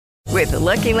With the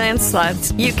Lucky Land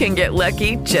Slots, you can get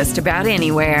lucky just about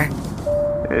anywhere.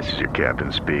 This is your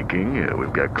captain speaking.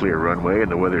 We've got clear runway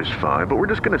and the weather's fine, but we're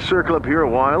just going to circle up here a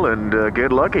while and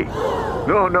get lucky.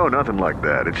 No, nothing like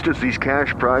that. It's just these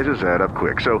cash prizes add up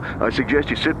quick. So I suggest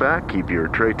you sit back, keep your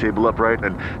tray table upright,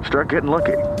 and start getting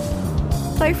lucky.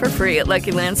 Play for free at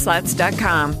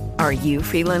LuckyLandSlots.com. Are you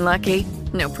feeling lucky?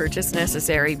 No purchase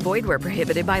necessary. Void where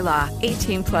prohibited by law.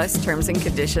 18 plus terms and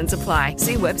conditions apply.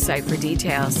 See website for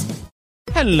details.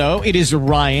 Hello, it is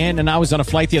Ryan, and I was on a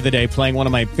flight the other day playing one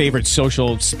of my favorite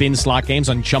social spin slot games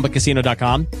on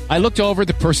ChumbaCasino.com. I looked over at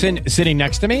the person sitting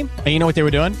next to me, and you know what they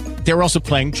were doing? They were also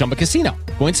playing Chumba Casino.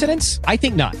 Coincidence? I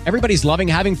think not. Everybody's loving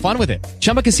having fun with it.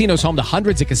 Chumba Casino is home to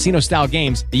hundreds of casino-style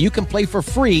games that you can play for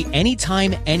free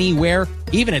anytime, anywhere,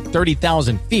 even at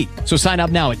 30,000 feet. So sign up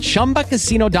now at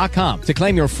ChumbaCasino.com to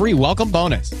claim your free welcome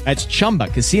bonus. That's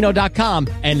ChumbaCasino.com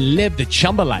and live the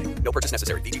Chumba life. No purchase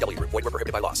necessary. VGW. Void where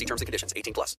prohibited by law. See terms and conditions.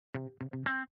 18 plus.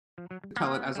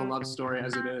 Tell it as a love story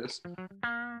as it is.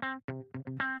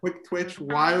 Quick twitch,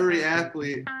 wiry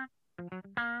athlete.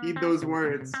 Heed those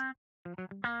words.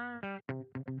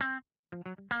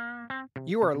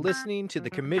 You are listening to the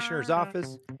Commissioner's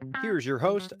Office. Here's your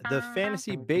host, the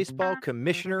Fantasy Baseball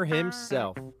Commissioner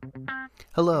himself.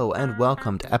 Hello and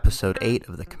welcome to episode 8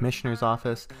 of the Commissioner's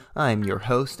Office. I'm your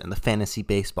host and the Fantasy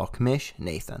Baseball Commish,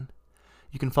 Nathan.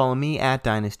 You can follow me at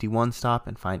Dynasty One Stop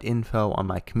and find info on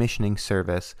my commissioning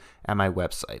service at my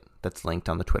website that's linked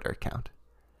on the Twitter account.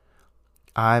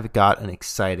 I've got an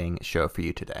exciting show for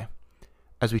you today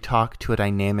as we talk to a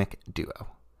dynamic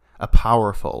duo, a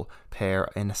powerful pair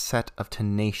and a set of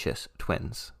tenacious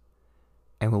twins.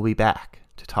 And we'll be back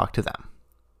to talk to them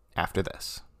after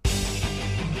this.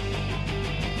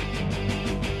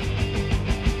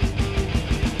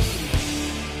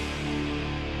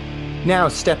 Now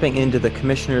stepping into the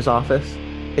Commissioner's Office,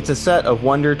 it's a set of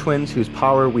wonder twins whose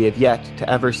power we have yet to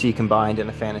ever see combined in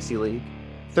a fantasy league,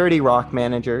 30 rock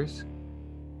managers,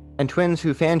 and twins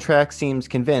who Fantrax seems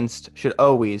convinced should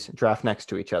always draft next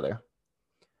to each other.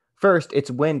 First, it's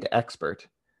Wind Expert,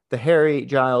 the Harry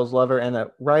Giles lover and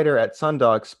a writer at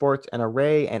Sundog Sports and a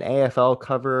Ray and AFL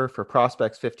coverer for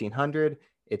Prospects 1500.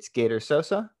 It's Gator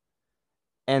Sosa.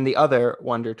 And the other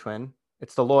wonder twin,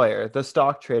 it's the lawyer, the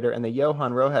stock trader, and the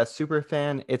Johan Rojas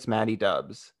superfan. It's Matty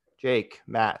Dubs. Jake,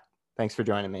 Matt, thanks for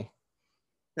joining me.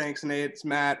 Thanks, Nate. It's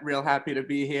Matt. Real happy to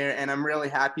be here. And I'm really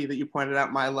happy that you pointed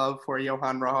out my love for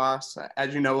Johan Rojas.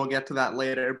 As you know, we'll get to that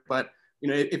later. But, you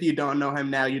know, if you don't know him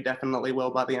now, you definitely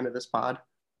will by the end of this pod.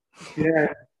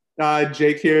 Yeah.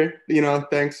 Jake here. You know,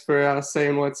 thanks for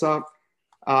saying what's up.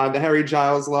 The Harry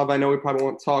Giles love. I know we probably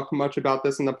won't talk much about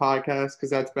this in the podcast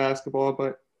because that's basketball,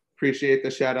 but appreciate the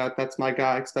shout out. That's my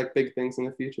guy. Expect big things in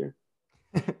the future.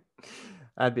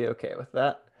 I'd be okay with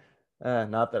that.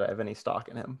 Not that I have any stock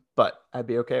in him, but I'd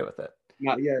be okay with it.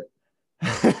 Not yet.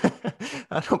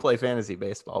 I don't play fantasy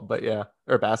baseball, but yeah,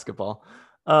 or basketball.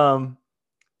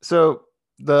 So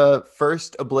the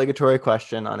first obligatory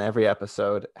question on every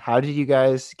episode, how did you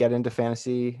guys get into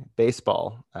fantasy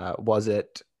baseball? Was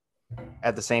it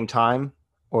at the same time,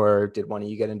 or did one of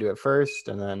you get into it first?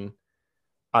 And then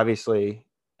obviously,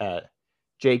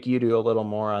 Jake, you do a little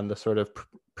more on the sort of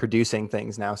producing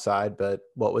things now side, but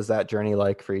what was that journey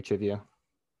like for each of you?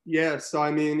 Yeah, so I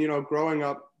mean, you know, growing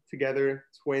up together,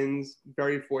 twins,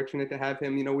 very fortunate to have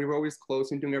him. You know, we were always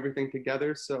close and doing everything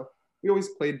together. So we always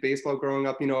played baseball growing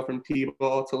up, you know, from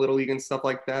T-ball to Little League and stuff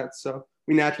like that. So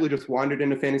we naturally just wandered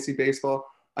into fantasy baseball.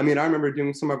 I mean, I remember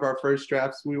doing some of our first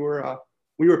drafts. We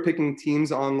were picking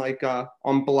teams on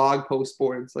on blog post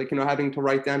boards, like, you know, having to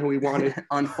write down who we wanted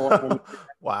on forum.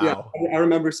 Wow. Yeah, I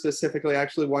remember specifically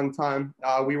actually one time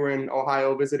we were in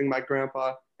Ohio visiting my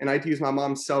grandpa, and I had to use my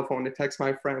mom's cell phone to text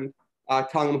my friend,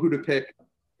 telling him who to pick,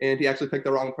 and he actually picked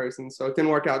the wrong person. So it didn't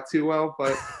work out too well,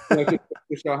 but you know, just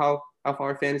to show how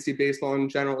far fantasy baseball in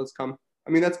general has come.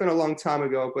 I mean, that's been a long time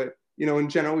ago, but, you know, in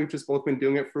general, we've just both been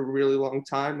doing it for a really long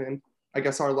time. And I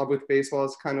guess our love with baseball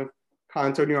is kind of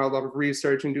contour, you know, our love of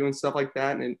research and doing stuff like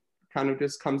that, and it kind of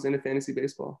just comes into fantasy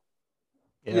baseball.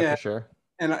 Yeah, for sure.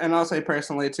 And I'll say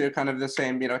personally too, kind of the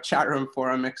same, you know, chat room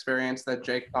forum experience that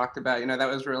Jake talked about. You know, that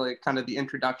was really kind of the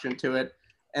introduction to it,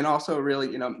 and also really,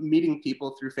 you know, meeting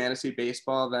people through fantasy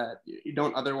baseball that you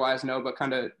don't otherwise know, but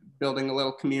kind of building a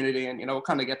little community. And, you know, we'll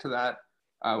kind of get to that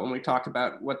when we talk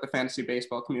about what the fantasy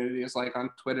baseball community is like on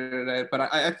Twitter today. But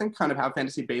I think kind of how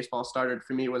fantasy baseball started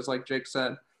for me was, like Jake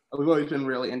said, we've always been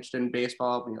really interested in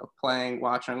baseball, you know, playing,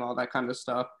 watching, all that kind of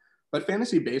stuff. But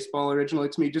fantasy baseball originally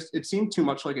to me, it seemed too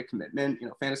much like a commitment. You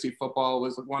know, fantasy football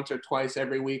was once or twice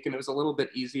every week, and it was a little bit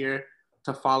easier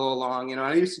to follow along. You know,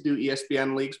 I used to do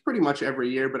ESPN leagues pretty much every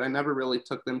year, but I never really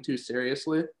took them too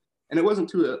seriously. And it wasn't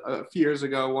too a few years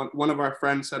ago, one of our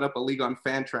friends set up a league on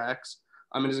Fantrax.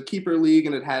 It was a keeper league,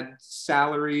 and it had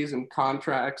salaries and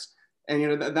contracts.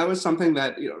 And, that was something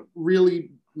that,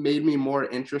 really made me more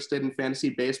interested in fantasy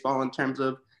baseball in terms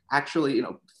of actually,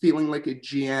 feeling like a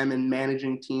GM and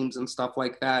managing teams and stuff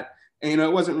like that. And,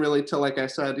 it wasn't really till, like I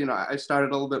said, I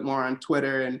started a little bit more on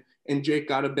Twitter, and Jake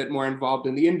got a bit more involved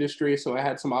in the industry. So I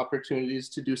had some opportunities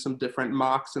to do some different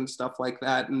mocks and stuff like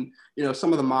that. And,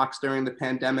 some of the mocks during the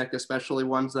pandemic, especially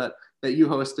ones that you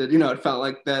hosted, it felt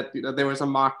like that, there was a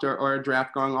mock or a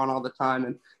draft going on all the time.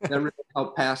 And that really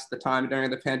helped pass the time during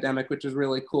the pandemic, which is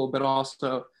really cool. But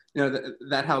also,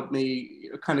 that helped me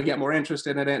kind of get more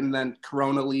interested in it. And then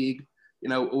Corona League,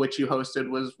 which you hosted,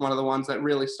 was one of the ones that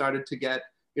really started to get,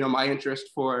 my interest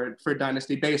for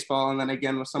Dynasty Baseball. And then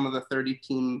again, with some of the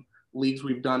 30-team leagues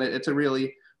we've done, it's a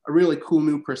really cool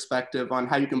new perspective on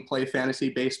how you can play fantasy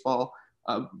baseball,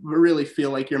 really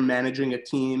feel like you're managing a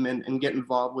team and get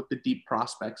involved with the deep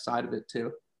prospect side of it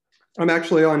too. I'm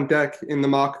actually on deck in the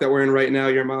mock that we're in right now,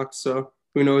 your mock. So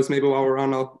who knows, maybe while we're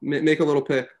on, I'll make a little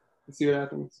pick and see what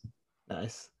happens.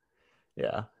 Nice.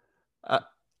 Yeah.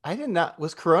 I did not,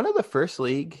 was Corona the first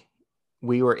league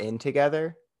we were in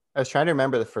together? I was trying to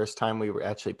remember the first time we were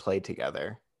actually played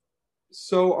together.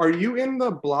 So are you in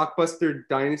the Blockbuster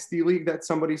Dynasty League that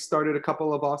somebody started a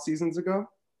couple of off seasons ago?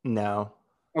 No.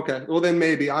 Okay. Well, then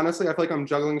maybe. Honestly, I feel like I'm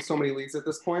juggling so many leagues at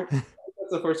this point. That's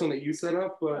the first one that you set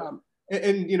up. But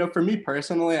and for me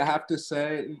personally, I have to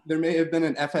say there may have been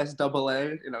an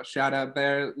FSAA, shout out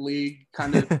there, league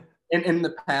kind of in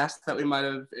the past that we might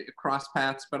have crossed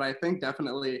paths. But I think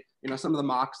definitely, some of the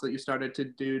mocks that you started to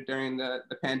do during the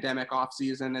pandemic off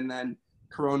season, and then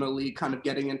Corona League kind of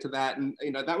getting into that. And,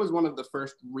 that was one of the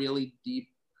first really deep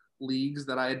leagues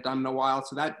that I had done in a while.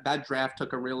 So that draft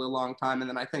took a really long time. And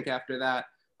then I think after that,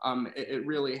 it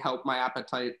really helped my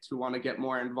appetite to want to get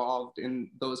more involved in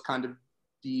those kind of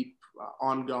deep,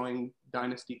 ongoing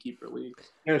dynasty keeper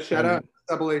leagues. Yeah, shout out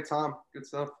AA Tom. Good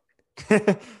stuff.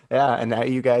 Yeah, and now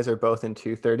you guys are both in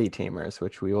 230 teamers,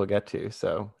 which we will get to.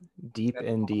 So deep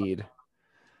indeed.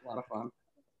 A lot of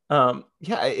fun.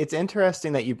 Yeah, it's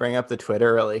interesting that you bring up the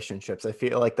Twitter relationships. I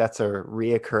feel like that's a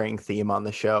reoccurring theme on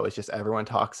the show. It's just everyone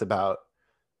talks about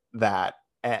that.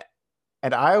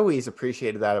 And I always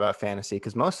appreciated that about fantasy,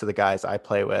 because most of the guys I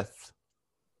play with,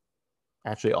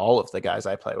 actually all of the guys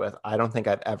I play with, I don't think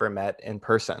I've ever met in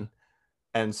person.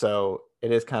 And so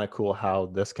it is kind of cool how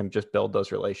this can just build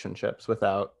those relationships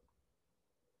without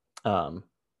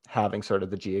having sort of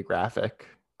the geographic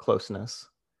closeness.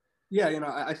 Yeah,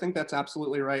 I think that's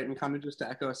absolutely right. And kind of just to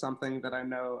echo something that I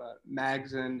know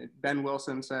Mags and Ben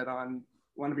Wilson said on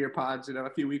one of your pods, a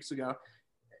few weeks ago,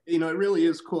 it really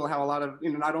is cool how a lot of,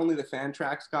 not only the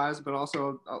Fantrax guys, but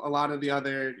also a lot of the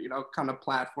other, kind of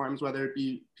platforms, whether it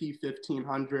be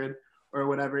P1500 or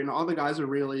whatever, all the guys are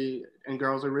really, and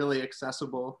girls are really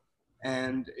accessible.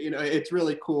 And, it's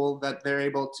really cool that they're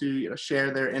able to,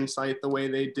 share their insight the way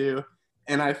they do.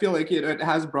 And I feel like it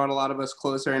has brought a lot of us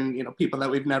closer, and, people that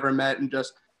we've never met, and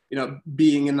just,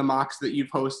 being in the mocks that you've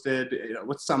hosted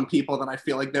with some people that I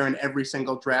feel like they're in every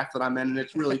single draft that I'm in. And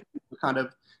it's really cool to kind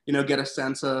of, get a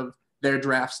sense of their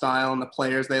draft style and the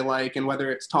players they like, and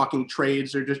whether it's talking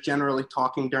trades or just generally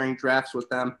talking during drafts with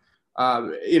them.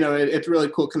 It's really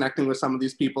cool connecting with some of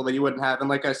these people that you wouldn't have. And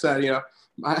like I said,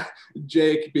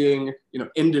 Jake being,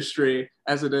 industry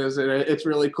as it is, it's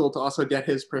really cool to also get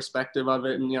his perspective of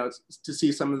it, and, to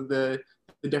see some of the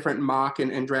different mock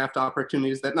and draft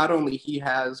opportunities that not only he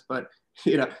has, but,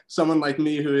 someone like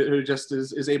me who just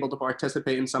is able to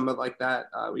participate in some of like that,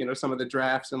 some of the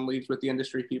drafts and leagues with the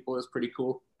industry people is pretty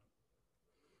cool.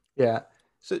 Yeah.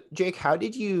 So Jake, how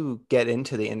did you get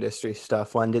into the industry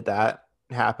stuff? When did that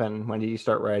happen? When did you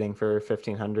start writing for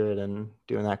 1500 and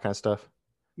doing that kind of stuff?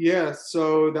 Yeah,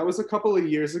 so that was a couple of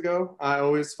years ago. I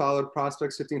always followed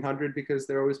Prospects 1500 because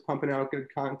they're always pumping out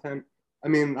good content. I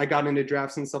mean, I got into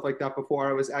drafts and stuff like that before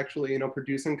I was actually,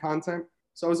 producing content.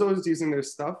 So I was always using their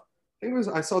stuff.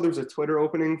 I saw there was a Twitter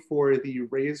opening for the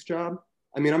Rays job.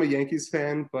 I mean, I'm a Yankees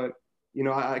fan, but,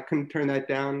 I couldn't turn that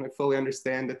down. I fully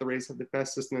understand that the Rays have the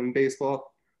best system in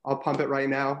baseball. I'll pump it right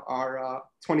now. Our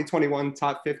 2021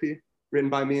 Top 50, written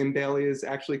by me and Bailey, is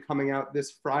actually coming out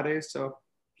this Friday. So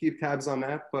keep tabs on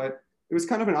that. But it was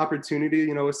kind of an opportunity,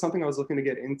 it was something I was looking to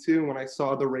get into. When I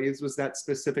saw the Rays was that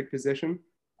specific position,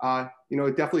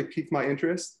 it definitely piqued my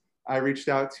interest. I reached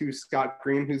out to Scott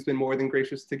Green, who's been more than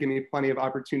gracious to give me plenty of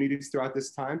opportunities throughout this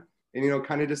time. And,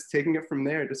 kind of just taking it from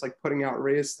there, just like putting out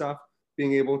Rays stuff,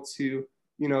 being able to,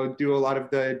 do a lot of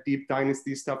the deep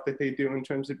dynasty stuff that they do in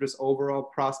terms of just overall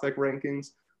prospect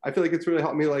rankings. I feel like it's really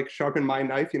helped me like sharpen my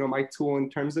knife, my tool in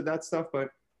terms of that stuff. But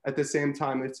at the same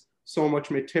time, it's so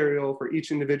much material for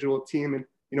each individual team, and,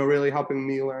 you know, really helping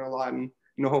me learn a lot. And,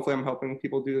 you know, hopefully I'm helping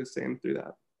people do the same through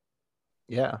that.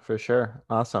 Yeah, for sure.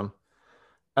 Awesome.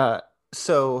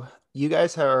 So you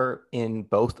guys are in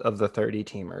both of the 30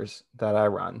 teamers that I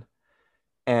run.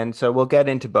 And so we'll get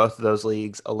into both of those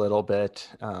leagues a little bit.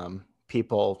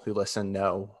 People who listen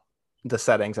know the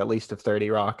settings, at least of 30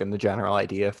 Rock, and the general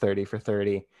idea of 30 for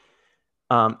 30.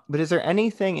 But is there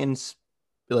anything in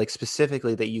like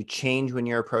specifically that you change when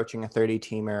you're approaching a 30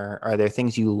 teamer? Are there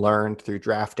things you learned through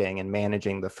drafting and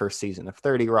managing the first season of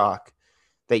 30 Rock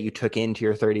that you took into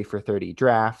your 30 for 30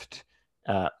 draft?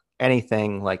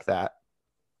 Anything like that?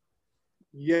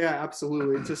 Yeah,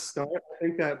 absolutely. To start, I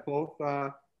think that both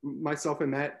myself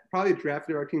and Matt probably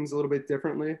drafted our teams a little bit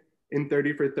differently in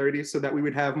 30 for 30 so that we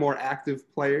would have more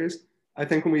active players. I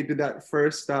think when we did that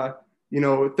first,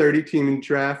 30 team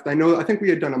draft, I think we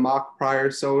had done a mock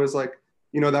prior. So it was like,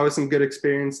 that was some good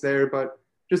experience there, but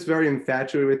just very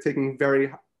infatuated with taking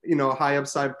very, high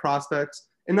upside prospects,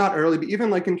 and not early, but even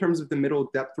like in terms of the middle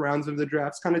depth rounds of the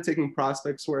drafts, kind of taking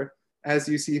prospects where, as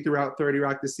you see throughout 30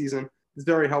 Rock this season, it's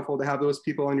very helpful to have those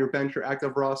people on your bench or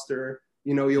active roster.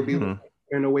 You'll be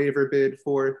in a waiver bid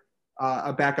for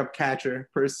a backup catcher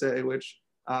per se, which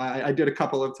I did a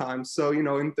couple of times. So,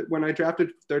 when I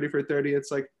drafted 30 for 30,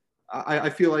 it's like, I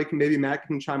feel like maybe Matt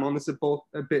can chime on this a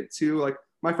bit too. Like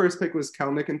my first pick was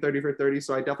Kelnick in 30 for 30.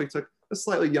 So I definitely took a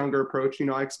slightly younger approach.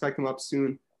 I expect him up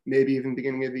soon, maybe even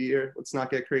beginning of the year. Let's not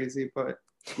get crazy, but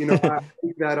I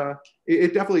think that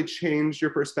it definitely changed your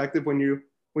perspective when you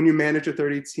manage a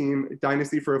 30 team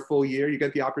dynasty for a full year. You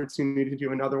get the opportunity to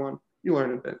do another one. You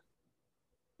learn a bit.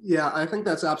 Yeah, I think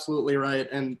that's absolutely right.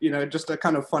 And, just a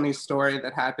kind of funny story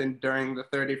that happened during the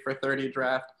 30 for 30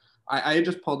 draft. I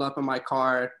just pulled up in my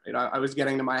car. I was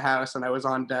getting to my house and I was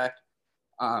on deck.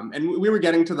 And we were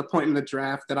getting to the point in the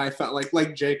draft that I felt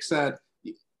like Jake said,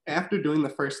 after doing the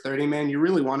first 30 man, you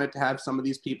really wanted to have some of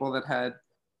these people that had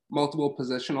multiple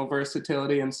positional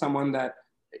versatility and someone that,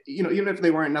 even if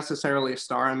they weren't necessarily a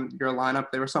star in your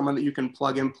lineup, they were someone that you can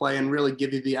plug and play and really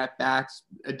give you the at-bats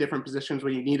at different positions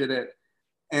when you needed it.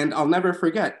 And I'll never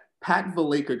forget, Pat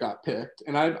Valaika got picked.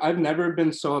 And I've never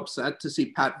been so upset to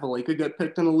see Pat Valaika get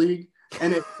picked in the league.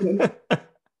 And it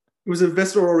was a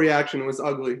visceral reaction. It was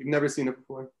ugly. You've never seen it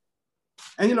before.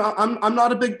 And, I'm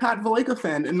not a big Pat Valaika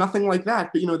fan and nothing like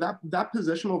that. But, that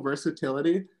positional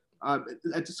versatility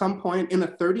at some point in a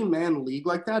 30-man league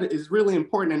like that is really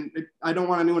important. And I don't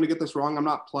want anyone to get this wrong. I'm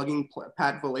not plugging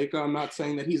Pat Valaika. I'm not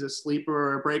saying that he's a sleeper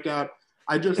or a breakout.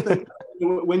 I just think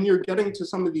when you're getting to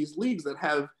some of these leagues that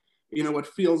have, what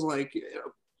feels like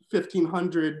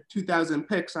 1,500, 2,000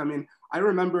 picks. I mean, I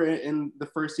remember in the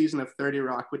first season of 30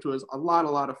 Rock, which was a lot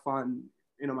of fun,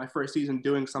 my first season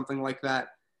doing something like that.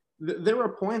 There were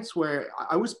points where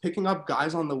I was picking up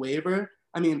guys on the waiver.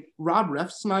 I mean, Rob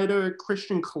Refsnyder,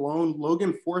 Christian Colon,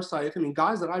 Logan Forsythe. I mean,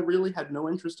 guys that I really had no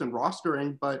interest in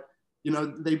rostering, but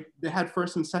they had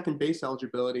first and second base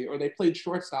eligibility, or they played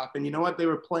shortstop, and you know what? They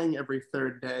were playing every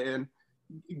third day. And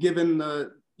given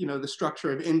the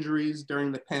structure of injuries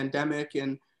during the pandemic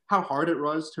and how hard it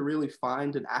was to really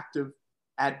find an active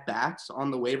at bats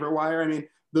on the waiver wire, I mean,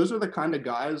 those are the kind of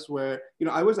guys where,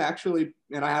 I was actually,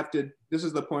 and this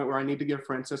is the point where I need to give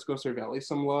Francisco Cervelli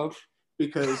some love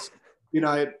because,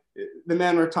 the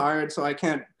man retired, so I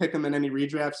can't pick him in any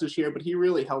redrafts this year, but he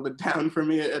really held it down for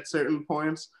me at certain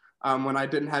points. When I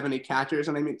didn't have any catchers.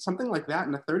 And I mean, something like that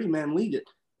in a 30-man league,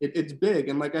 it's big.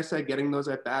 And like I said, getting those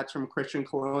at-bats from Christian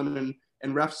Colon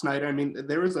and Refsnyder, I mean,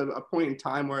 there was a point in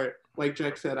time where, like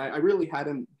Jack said, I really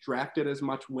hadn't drafted as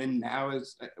much win now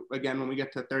as, again, when we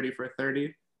get to 30 for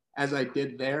 30, as I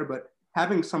did there. But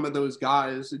having some of those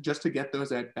guys just to get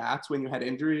those at-bats when you had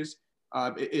injuries,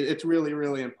 it's really,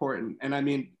 really important. And I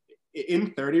mean,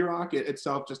 in 30 Rock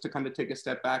itself, just to kind of take a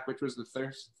step back, which was the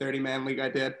first 30-man league I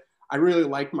did, I really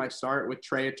liked my start with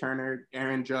Trey Turner,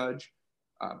 Aaron Judge,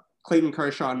 Clayton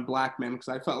Kershaw, and Blackman, because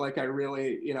I felt like I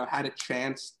really, had a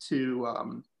chance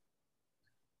to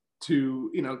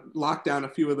lock down a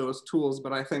few of those tools.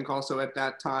 But I think also at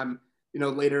that time,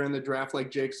 later in the draft, like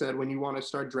Jake said, when you want to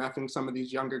start drafting some of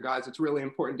these younger guys, it's really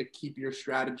important to keep your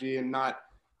strategy and not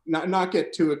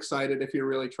get too excited if you're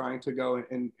really trying to go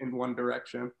in one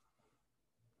direction.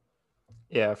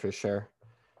 Yeah, for sure.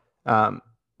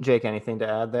 Jake, anything to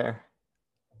add there?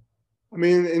 I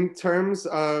mean, in terms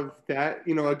of that,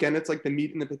 again, it's like the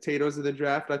meat and the potatoes of the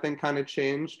draft, I think kind of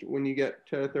changed when you get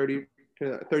to 30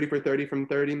 for 30 from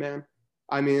 30, man.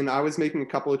 I mean, I was making a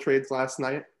couple of trades last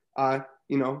night.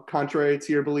 Contrary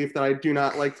to your belief that I do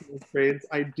not like to make trades,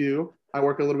 I do. I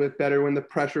work a little bit better when the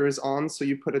pressure is on. So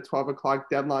you put a 12 o'clock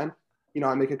deadline.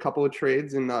 I make a couple of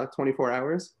trades in 24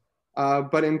 hours.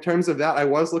 But in terms of that, I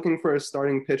was looking for a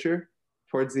starting pitcher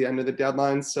towards the end of the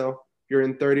deadline. So if you're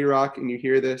in 30 Rock and you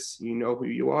hear this, you know who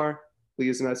you are.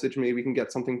 Please message me. We can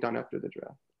get something done after the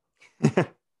draft.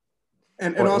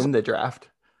 and also in the draft.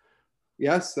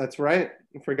 Yes, that's right.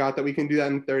 I forgot that we can do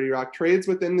that in 30 Rock. Trades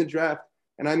within the draft.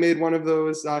 And I made one of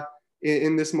those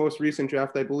in this most recent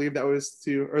draft. I believe that was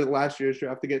or last year's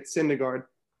draft, to get Syndergaard.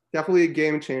 Definitely a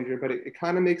game changer, but it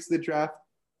kind of makes the draft,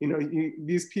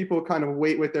 these people kind of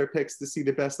wait with their picks to see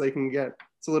the best they can get.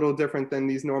 It's a little different than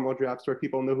these normal drafts where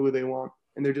people know who they want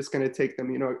and they're just going to take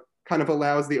them. It kind of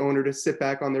allows the owner to sit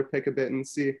back on their pick a bit and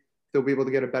see if they'll be able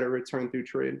to get a better return through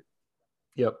trade.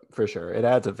 Yep, for sure. It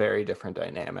adds a very different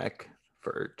dynamic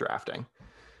for drafting.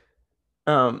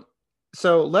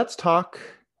 So let's talk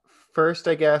first,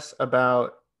 I guess,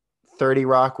 about 30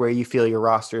 Rock, where you feel your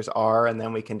rosters are, and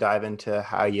then we can dive into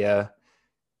how you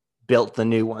built the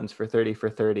new ones for 30 for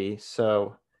 30.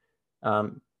 So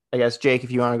I guess, Jake,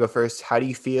 if you want to go first, how do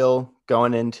you feel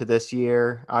going into this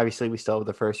year? Obviously, we still have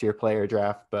the first year player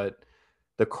draft, but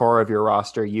the core of your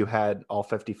roster, you had all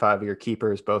 55 of your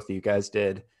keepers, both of you guys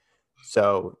did.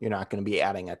 So you're not going to be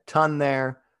adding a ton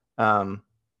there. How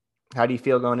do you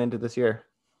feel going into this year?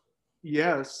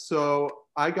 Yeah, so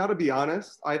I got to be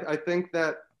honest. I think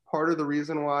that part of the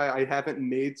reason why I haven't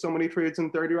made so many trades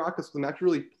in 30 Rock is I'm actually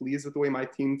really pleased with the way my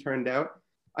team turned out.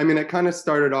 I mean, it kind of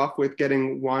started off with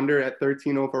getting Wander at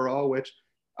 13 overall, which,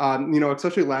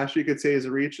 especially last year, you could say is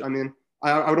a reach. I mean,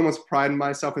 I would almost pride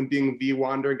myself in being the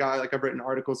Wander guy. Like, I've written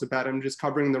articles about him, just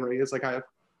covering the Rays. Like, I have,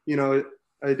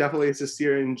 I definitely a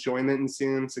sincere enjoyment in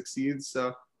seeing him succeed.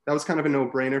 So that was kind of a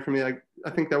no-brainer for me. I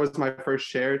think that was my first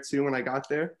share too when I got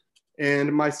there.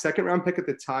 And my second round pick at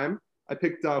the time, I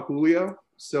picked Julio.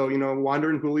 So, Wander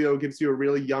and Julio gives you a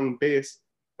really young base,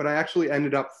 but I actually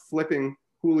ended up flipping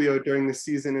Julio during the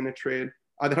season in a trade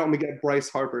that helped me get Bryce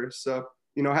Harper. So,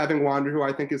 having Wander, who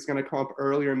I think is going to come up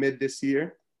early or mid this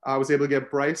year, I was able to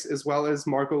get Bryce as well as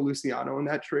Marco Luciano in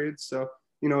that trade. So,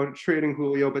 trading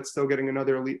Julio, but still getting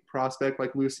another elite prospect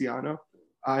like Luciano.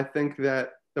 I think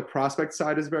that the prospect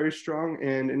side is very strong.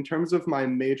 And in terms of my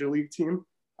major league team,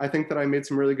 I think that I made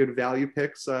some really good value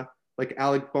picks, like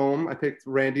Alec Boehm. I picked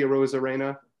Randy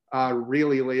Arozarena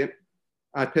really late.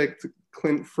 I picked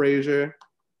Clint Frazier.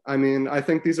 I mean, I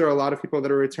think these are a lot of people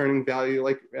that are returning value.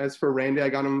 Like, as for Randy, I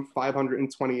got him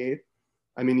 528.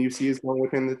 I mean, you see he's going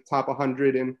within the top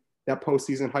 100 and that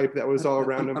postseason hype that was all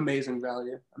around him. Amazing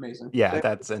value. Amazing. Yeah,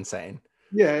 that's insane.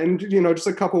 Yeah, and, just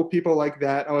a couple of people like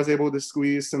that, I was able to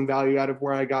squeeze some value out of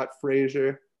where I got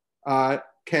Frazier.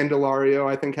 Candelario,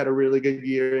 I think, had a really good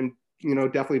year and,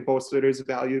 definitely boasted his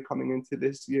value coming into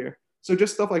this year. So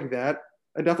just stuff like that.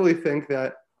 I definitely think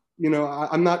that,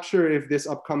 I'm not sure if this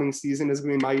upcoming season is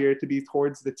going to be my year to be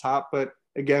towards the top, but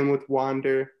again, with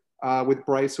Wander, with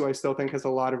Bryce, who I still think has a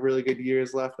lot of really good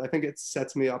years left, I think it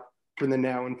sets me up for the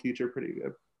now and future pretty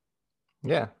good.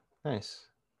 Yeah, nice.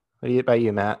 What about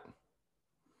you, Matt?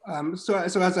 So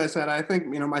as I said, I think,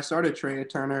 my starter trade,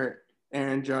 Turner,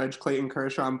 Aaron Judge, Clayton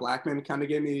Kershaw, and Blackmon, kind of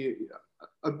gave me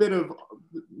a bit of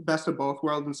best of both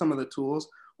worlds and some of the tools.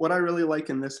 What I really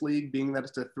like in this league, being that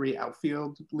it's a 3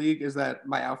 outfield league, is that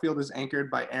my outfield is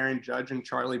anchored by Aaron Judge and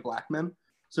Charlie Blackmon.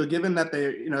 So given that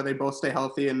they both stay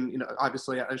healthy and,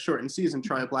 obviously a shortened season,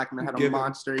 Charlie Blackmon had a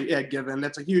monster. Yeah, given.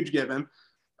 That's a huge given,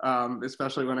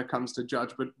 especially when it comes to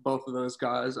Judge. But both of those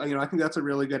guys, I think that's a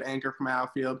really good anchor for my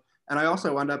outfield. And I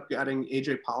also wound up getting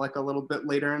AJ Pollock a little bit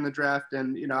later in the draft.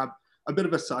 And, I'm a bit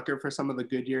of a sucker for some of the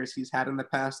good years he's had in the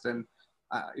past. And,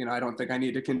 I don't think I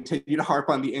need to continue to harp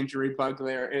on the injury bug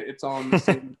there. It's all in the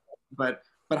same, but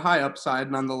high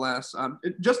upside nonetheless.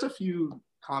 Just a few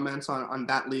comments on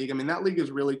that league. I mean, that league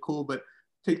is really cool, but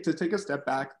to take a step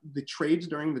back, the trades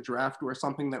during the draft were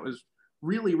something that was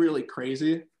really, really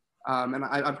crazy. And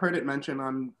I've heard it mentioned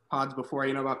on pods before,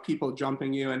 about people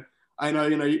jumping you. And I know,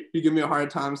 you give me a hard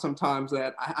time sometimes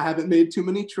that I haven't made too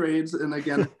many trades. And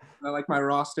again, I like my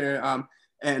roster.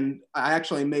 And I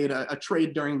actually made a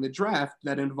trade during the draft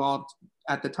that involved,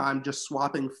 at the time, just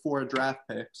swapping 4 draft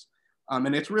picks.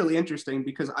 And it's really interesting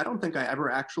because I don't think I ever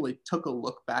actually took a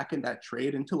look back in that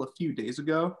trade until a few days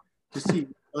ago to see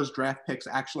those draft picks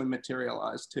actually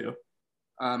materialized too.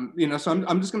 So I'm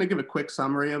just going to give a quick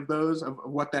summary of those, of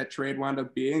what that trade wound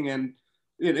up being. And,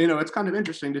 it's kind of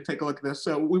interesting to take a look at this.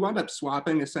 So we wound up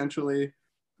swapping essentially,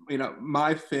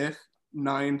 my 5th,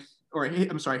 9th,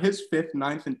 his 5th,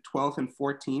 9th, and 12th and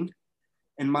 14th,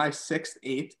 and my 6th,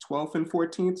 8th, 12th, and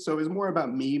 14th. So it was more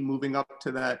about me moving up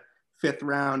to that 5th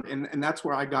round, and that's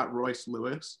where I got Royce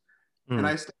Lewis. And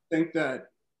I still think that,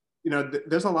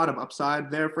 there's a lot of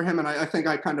upside there for him. And I think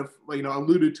I kind of,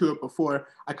 alluded to it before.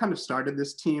 I kind of started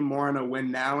this team more on a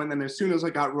win now. And then as soon as I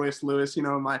got Royce Lewis,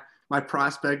 my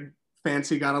prospect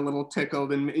fancy got a little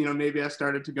tickled, and, maybe I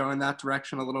started to go in that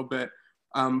direction a little bit.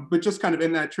 But just kind of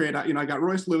in that trade, I got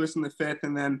Royce Lewis in the 5th,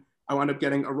 and then I wound up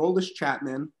getting Aroldis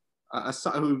Chapman,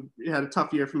 who had a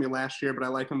tough year for me last year, but I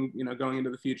like him, going into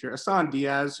the future. Hassan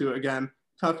Diaz, who, again,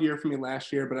 tough year for me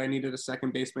last year, but I needed a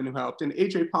second baseman who helped. And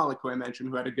AJ Pollock, who I mentioned,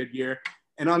 who had a good year.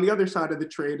 And on the other side of the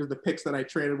trade, of the picks that I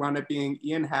traded, wound up being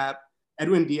Ian Happ,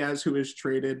 Edwin Diaz, who was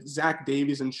traded, Zach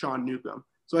Davies, and Sean Newcomb.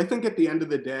 So I think at the end of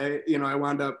the day, I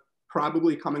wound up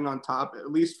probably coming on top,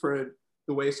 at least for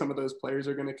the way some of those players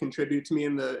are going to contribute to me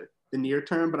in the near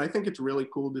term. But I think it's really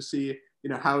cool to see,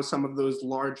 how some of those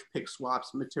large pick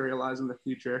swaps materialize in the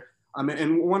future.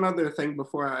 And one other thing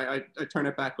before I turn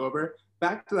it back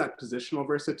to that positional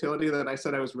versatility that I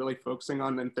said I was really focusing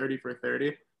on in 30 for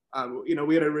 30.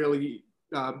 We had a really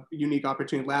unique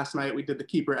opportunity last night. We did the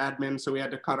keeper admin, so we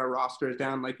had to cut our rosters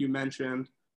down, like you mentioned.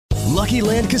 Lucky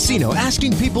Land Casino,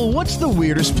 asking people, what's the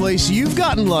weirdest place you've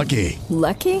gotten lucky?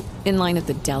 Lucky? In line at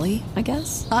the deli, I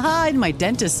guess? Aha, in my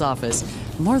dentist's office.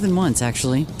 More than once,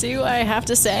 actually. Do I have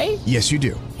to say? Yes, you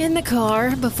do. In the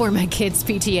car before my kids'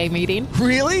 PTA meeting.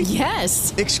 Really?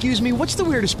 Yes. Excuse me, what's the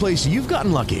weirdest place you've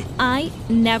gotten lucky? I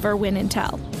never win and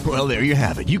tell. Well, there you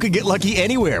have it. You can get lucky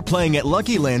anywhere, playing at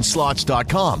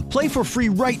LuckyLandSlots.com. Play for free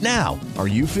right now. Are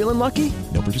you feeling lucky?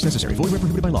 No purchase necessary. Void where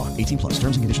prohibited by law. 18+.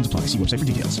 Terms and conditions apply. See website for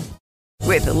details.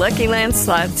 With the Lucky Land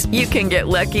Slots, you can get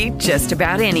lucky just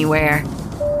about anywhere.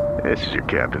 This is your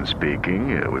captain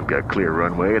speaking. We've got clear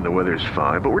runway and the weather's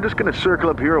fine, but we're just going to circle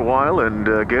up here a while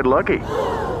and get lucky.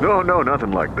 No,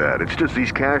 nothing like that. It's just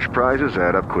these cash prizes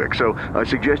add up quick. So I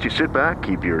suggest you sit back,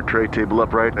 keep your tray table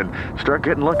upright, and start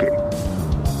getting lucky.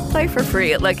 Play for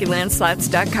free at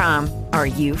LuckyLandSlots.com. Are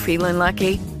you feeling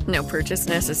lucky? No purchase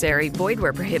necessary. Void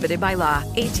where prohibited by law.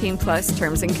 18+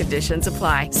 terms and conditions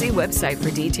apply. See website for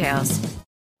details.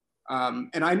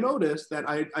 And I noticed that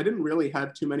I didn't really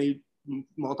have too many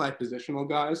multi-positional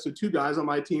guys. So 2 guys on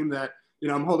my team that,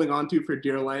 I'm holding on to for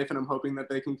dear life, and I'm hoping that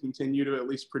they can continue to at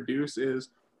least produce, is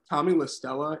Tommy La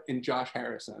Stella and Josh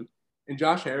Harrison. And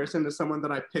Josh Harrison is someone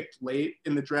that I picked late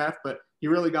in the draft, but he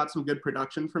really got some good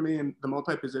production for me, and the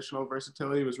multi-positional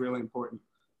versatility was really important.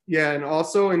 Yeah, and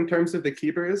also in terms of the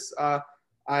keepers,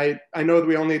 I know that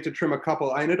we only need to trim a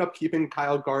couple. I ended up keeping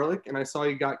Kyle Garlick, and I saw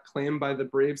he got claimed by the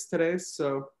Braves today.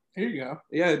 So here you go.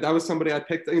 Yeah, that was somebody I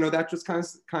picked. That just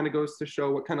kind of goes to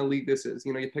show what kind of league this is.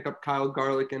 You pick up Kyle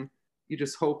Garlick, and you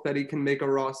just hope that he can make a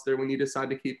roster when you decide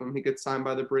to keep him. He gets signed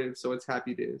by the Braves, so it's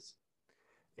happy days.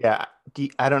 Yeah,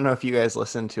 I don't know if you guys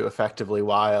listen to Effectively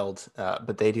Wild,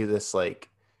 but they do this like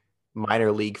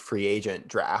minor league free agent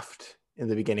draft in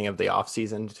the beginning of the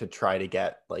offseason to try to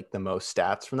get like the most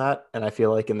stats from that. And I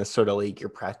feel like in this sort of league, you're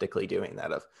practically doing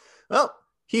that of, well,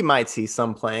 he might see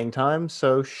some playing time,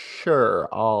 so sure,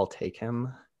 I'll take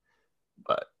him.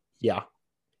 But yeah.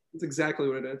 That's exactly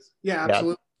what it is. Yeah,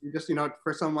 absolutely. Yeah. Just,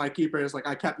 for some of my keepers, like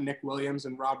I kept Nick Williams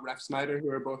and Rob Refsnyder, who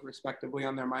are both respectively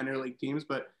on their minor league teams.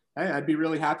 But hey, I'd be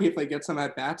really happy if they get some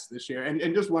at-bats this year.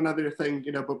 And just one other thing,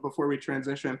 but before we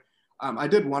transition, I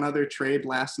did one other trade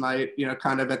last night,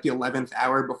 kind of at the 11th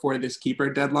hour before this keeper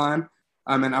deadline.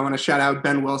 And I want to shout out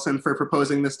Ben Wilson for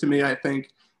proposing this to me. I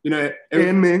think,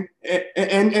 and me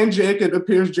and Jake, it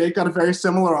appears Jake got a very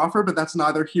similar offer, but that's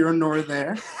neither here nor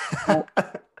there.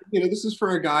 This is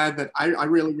for a guy that I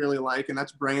really, really like, and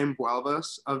that's Brian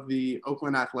Buelvas of the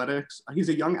Oakland Athletics. He's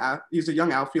a young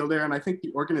outfielder, and I think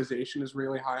the organization is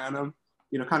really high on him,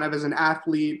 kind of as an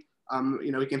athlete.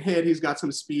 He can hit, he's got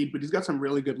some speed, but he's got some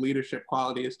really good leadership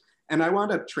qualities. And I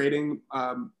wound up trading,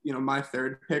 my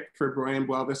 3rd pick for Brian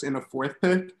Buelvas in a 4th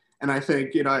pick. And I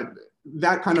think,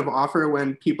 that kind of offer,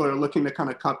 when people are looking to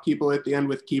kind of cut people at the end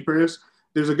with keepers,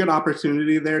 there's a good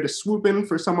opportunity there to swoop in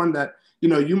for someone that,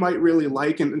 you might really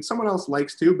like and someone else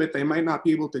likes too, but they might not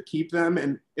be able to keep them.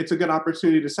 And it's a good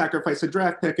opportunity to sacrifice a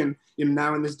draft pick. And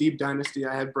now in this deep dynasty,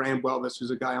 I have Brian Buelvas,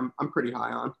 who's a guy I'm pretty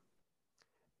high on.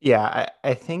 Yeah,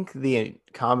 I think the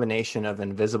combination of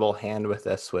invisible hand with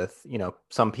this, with,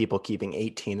 some people keeping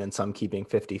 18 and some keeping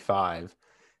 55,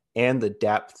 and the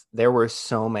depth, there were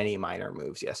so many minor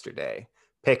moves yesterday,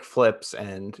 pick flips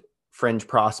and fringe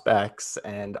prospects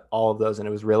and all of those. And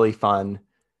it was really fun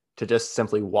to just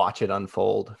simply watch it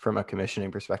unfold from a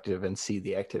commissioning perspective and see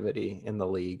the activity in the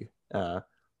league. A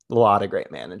lot of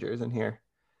great managers in here.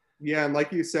 Yeah, and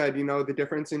like you said, the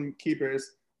difference in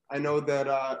keepers, I know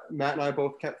that Matt and I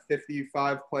both kept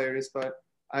 55 players, but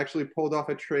I actually pulled off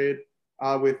a trade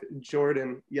with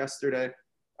Jordan yesterday.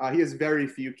 He has very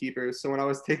few keepers. So when I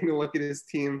was taking a look at his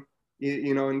team,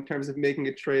 in terms of making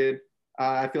a trade.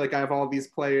 I feel like I have all these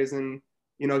players, and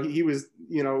he was,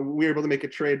 we were able to make a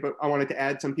trade, but I wanted to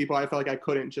add some people. I felt like I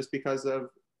couldn't just because of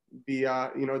the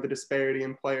the disparity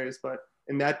in players. But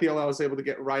in that deal, I was able to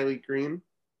get Riley Green.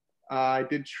 I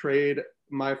did trade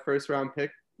my first round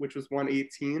pick, which was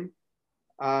 118.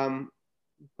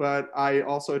 But I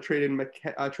also traded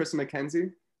Tristan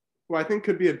McKenzie, who I think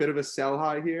could be a bit of a sell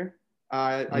high here.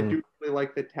 I do really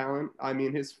like the talent. I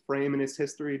mean, his frame and his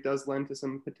history does lend to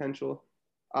some potential,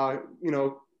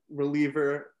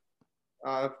 reliever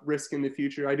risk in the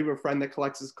future. I do have a friend that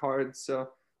collects his cards. So,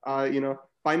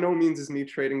 by no means is me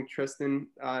trading Tristan,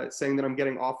 saying that I'm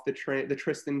getting off the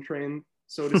Tristan train,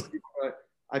 so to speak. But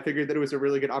I figured that it was a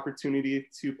really good opportunity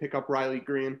to pick up Riley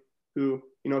Green, who,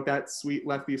 that sweet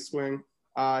lefty swing.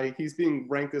 He's being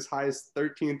ranked as high as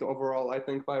 13th overall, I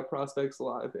think, by Prospects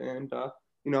Live. And,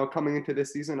 coming into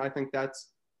this season, I think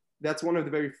that's one of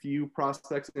the very few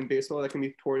prospects in baseball that can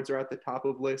be towards or at the top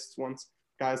of lists once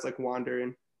guys like Wander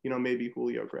and, maybe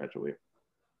Julio graduate.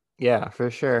 Yeah,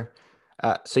 for sure.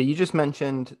 So you just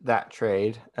mentioned that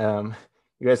trade.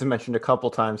 You guys have mentioned a couple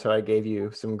times how I gave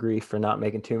you some grief for not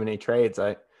making too many trades.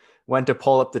 I went to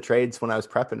pull up the trades when I was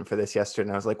prepping for this yesterday,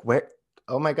 and I was like, where?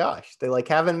 Oh my gosh, they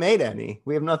haven't made any.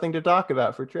 We have nothing to talk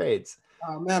about for trades.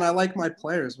 Oh man, I like my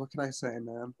players. What can I say,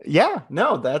 man? Yeah,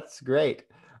 no, that's great.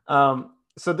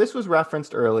 So this was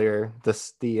referenced earlier,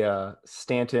 the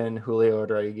Stanton, Julio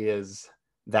Rodriguez,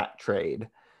 that trade.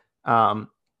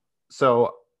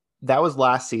 So that was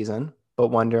last season, but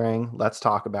wondering, let's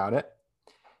talk about it.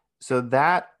 So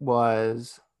that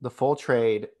was the full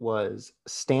trade was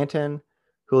Stanton,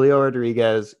 Julio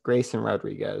Rodriguez, Grayson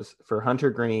Rodriguez for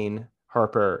Hunter Green,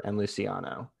 Harper, and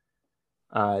Luciano.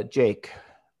 Jake,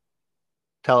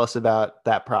 tell us about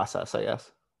that process, I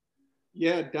guess.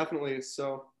 Yeah, definitely.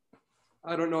 So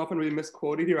I don't know if I'm going to be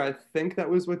misquoted here. I think that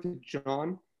was with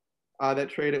John, that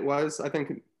trade it was. I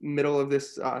think middle of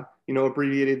this,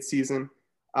 abbreviated season.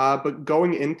 But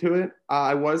going into it,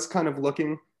 I was kind of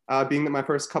looking, being that my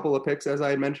first couple of picks, as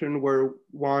I had mentioned, were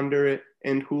Wander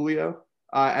and Julio.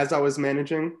 As I was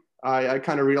managing, I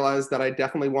kind of realized that I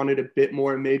definitely wanted a bit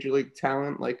more major league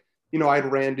talent. Like, I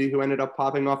had Randy, who ended up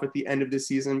popping off at the end of the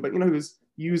season, but, he was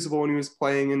usable when he was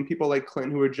playing, and people like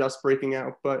Clint who were just breaking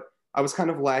out. But I was kind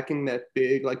of lacking that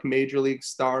big, major league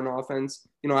star in offense.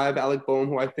 I have Alec Boehm,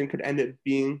 who I think could end up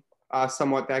being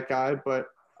somewhat that guy, but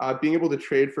being able to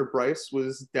trade for Bryce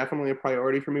was definitely a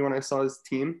priority for me when I saw his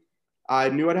team. I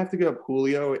knew I'd have to give up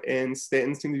Julio, and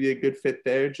Stanton seemed to be a good fit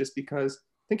there just because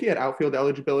I think he had outfield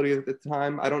eligibility at the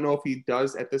time. I don't know if he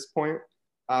does at this point,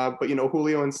 but,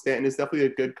 Julio and Stanton is definitely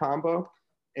a good combo.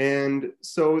 And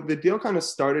so the deal kind of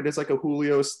started as a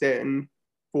Julio Stanton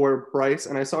for Bryce,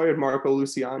 and I saw he had Marco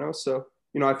Luciano. So,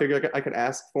 I figured I could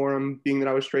ask for him, being that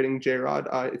I was trading J-Rod.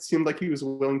 It seemed like he was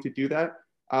willing to do that.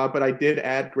 But I did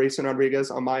add Grayson Rodriguez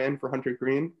on my end for Hunter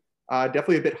Green.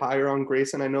 Definitely a bit higher on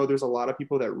Grayson. I know there's a lot of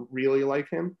people that really like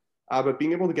him, but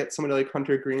being able to get somebody like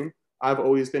Hunter Green, I've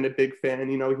always been a big fan.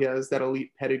 He has that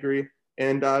elite pedigree,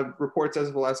 and reports as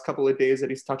of the last couple of days that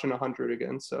he's touching 100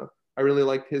 again. So I really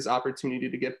like his opportunity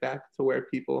to get back to where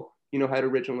people, had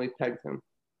originally pegged him.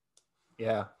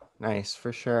 Yeah, nice,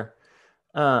 for sure.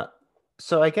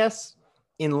 So I guess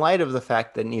in light of the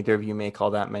fact that neither of you make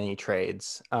all that many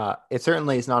trades, it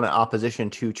certainly is not an opposition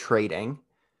to trading.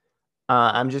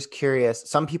 I'm just curious.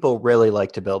 Some people really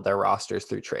like to build their rosters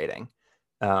through trading.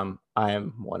 I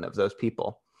am one of those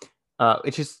people.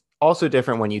 Which is also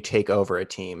different when you take over a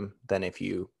team than if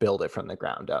you build it from the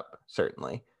ground up,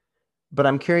 certainly. But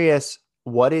I'm curious,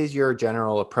 what is your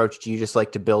general approach? Do you just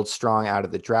like to build strong out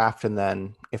of the draft, and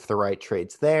then if the right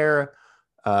trade's there,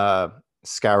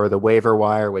 scour the waiver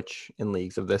wire, which in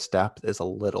leagues of this depth is a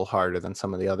little harder than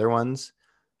some of the other ones?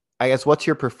 I guess, what's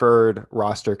your preferred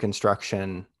roster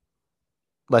construction?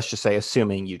 Let's just say,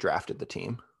 assuming you drafted the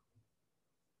team.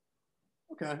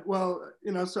 Okay. Well,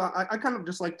 so I kind of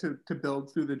just like to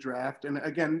build through the draft. And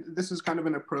again, this is kind of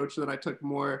an approach that I took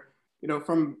more,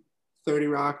 from 30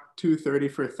 Rock to 30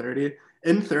 for 30.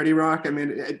 In 30 Rock,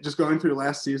 just going through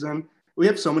last season, we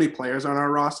have so many players on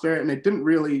our roster, and I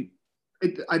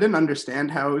didn't understand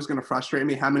how it was going to frustrate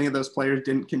me, how many of those players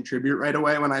didn't contribute right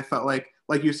away, when I felt like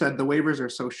you said, the waivers are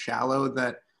so shallow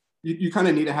that you kind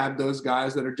of need to have those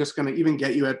guys that are just going to even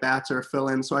get you at bats or fill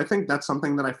in. So I think that's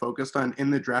something that I focused on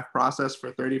in the draft process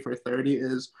for 30 for 30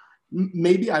 is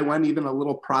maybe I went even a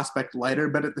little prospect lighter,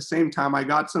 but at the same time, I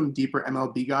got some deeper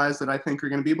MLB guys that I think are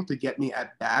going to be able to get me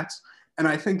at bats. And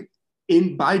I think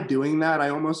by doing that, I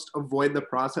almost avoid the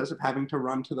process of having to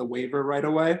run to the waiver right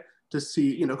away to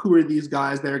see, who are these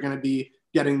guys that are going to be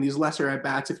getting these lesser at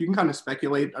bats. If you can kind of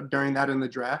speculate during that in the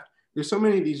draft, there's so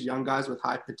many of these young guys with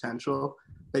high potential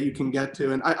that you can get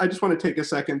to. And I just want to take a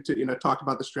second to, talk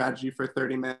about the strategy for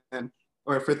 30 man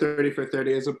or for 30 for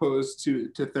 30 as opposed to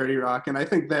 30 Rock. And I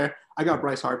think I got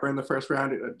Bryce Harper in the first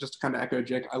round, just to kind of echo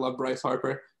Jake. I love Bryce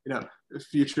Harper,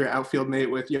 future outfield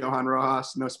mate with Johan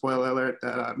Rojas. No spoiler alert,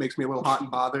 that makes me a little hot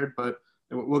and bothered, but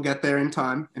we'll get there in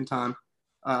time.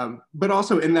 But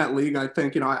also in that league, I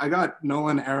think, I got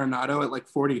Nolan Arenado at like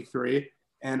 43.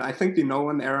 And I think the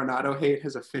Nolan Arenado hate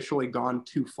has officially gone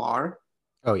too far.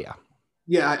 Oh, yeah.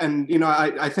 Yeah, and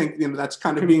I think that's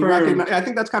kind of being recognized. I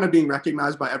think that's kind of being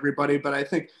recognized by everybody. But I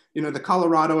think the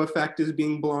Colorado effect is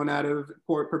being blown out of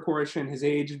proportion. His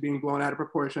age is being blown out of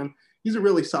proportion. He's a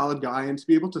really solid guy, and to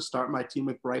be able to start my team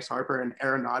with Bryce Harper and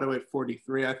Arenado at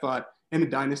 43, I thought in a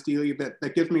dynasty league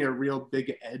that gives me a real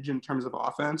big edge in terms of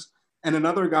offense. And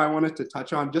another guy I wanted to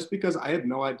touch on, just because I had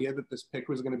no idea that this pick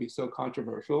was going to be so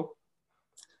controversial.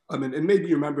 I mean, and maybe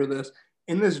you remember this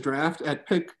in this draft at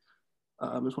pick.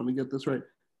 I just want to get this right.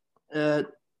 I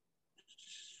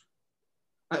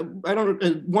don't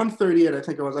 138, I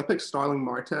think it was. I picked Starling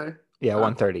Marte. Yeah,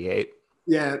 138.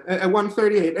 Yeah, at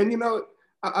 138. And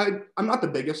I'm not the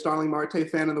biggest Starling Marte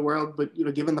fan in the world, but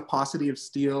given the paucity of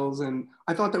steals, and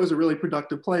I thought that was a really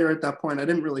productive player at that point. I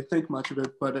didn't really think much of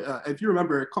it, but if you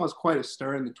remember, it caused quite a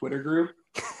stir in the Twitter group.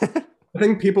 I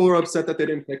think people were upset that they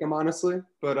didn't pick him, honestly,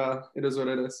 but it is what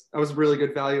it is. That was really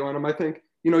good value on him. I think,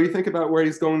 you think about where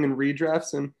he's going in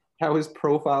redrafts and how his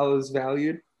profile is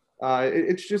valued.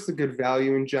 It's just a good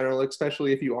value in general,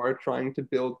 especially if you are trying to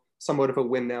build somewhat of a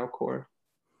win now core.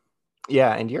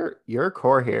 Yeah, and your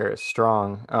core here is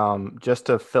strong. Just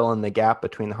to fill in the gap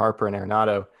between Harper and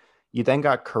Arenado, you then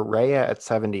got Correa at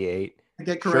 78. I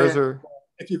get Correa. Scherzer,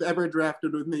 if you've ever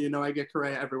drafted with me, I get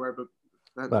Correa everywhere.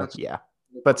 But yeah,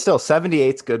 but still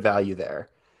 78's good value there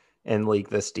in league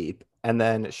this deep. And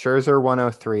then Scherzer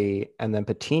 103, and then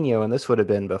Patino, and this would have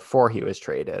been before he was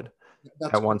traded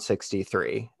at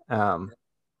 163.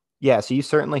 Yeah, so you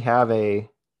certainly have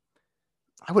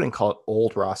I wouldn't call it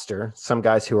old roster. Some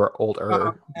guys who are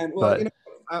older.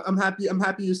 I'm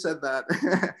happy you said that.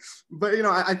 But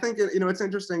I think it's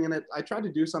interesting, and I tried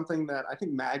to do something that I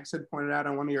think Mags had pointed out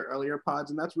on one of your earlier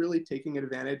pods, and that's really taking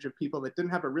advantage of people that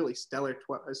didn't have a really stellar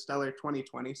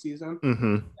 2020 season.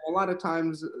 Mm-hmm. A lot of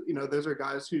times, those are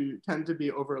guys who tend to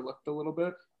be overlooked a little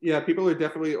bit. Yeah, people are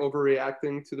definitely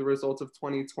overreacting to the results of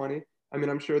 2020. I mean,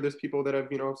 I'm sure there's people that have,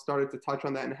 started to touch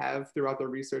on that and have throughout their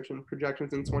research and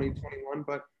projections in 2021.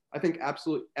 But I think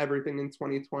absolutely everything in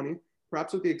 2020,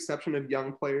 perhaps with the exception of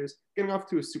young players, getting off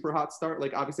to a super hot start.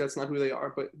 Like, obviously, that's not who they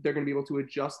are, but they're going to be able to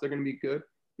adjust. They're going to be good.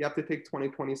 You have to take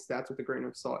 2020 stats with a grain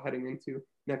of salt heading into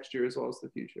next year as well as the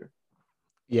future.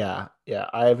 Yeah.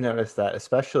 I've noticed that,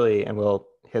 especially, and we'll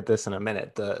hit this in a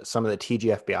minute, some of the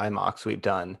TGFBI mocks we've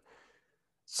done,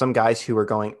 some guys who were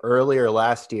going earlier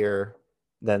last year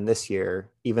than this year,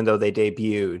 even though they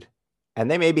debuted, and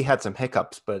they maybe had some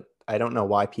hiccups, but I don't know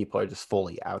why people are just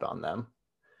fully out on them.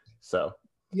 So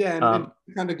yeah, and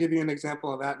to kind of give you an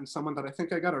example of that, and someone that I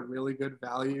think I got a really good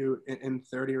value in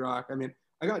 30 Rock. I mean,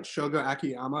 I got Shogo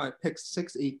Akiyama at pick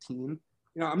 618.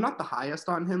 I'm not the highest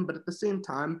on him, but at the same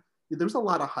time, there was a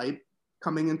lot of hype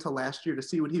coming into last year to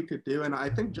see what he could do. And I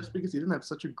think just because he didn't have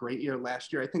such a great year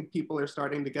last year, I think people are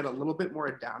starting to get a little bit more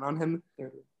down on him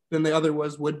than they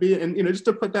otherwise would be. And, just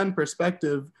to put that in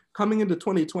perspective, coming into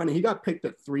 2020, he got picked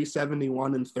at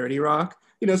 371 in 30 Rock,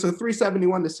 so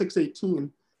 371 to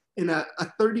 618 in a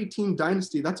 30-team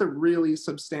dynasty. That's a really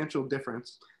substantial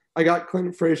difference. I got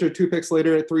Clinton Frazier 2 picks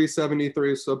later at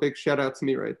 373. So big shout out to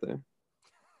me right there.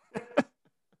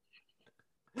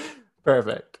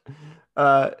 Perfect.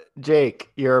 Jake,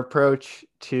 your approach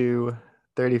to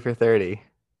 30 for 30.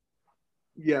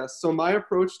 Yeah, so my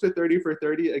approach to 30 for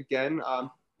 30, again,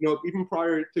 even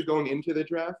prior to going into the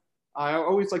draft, I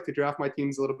always like to draft my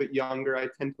teams a little bit younger. I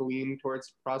tend to lean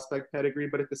towards prospect pedigree,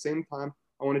 but at the same time,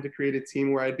 I wanted to create a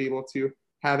team where I'd be able to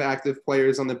have active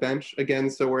players on the bench again,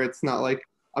 so where it's not like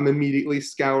I'm immediately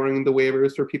scouring the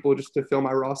waivers for people just to fill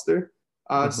my roster.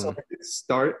 So I did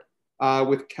start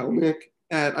with Kelnick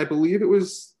at, I believe it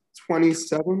was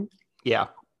 27. Yeah.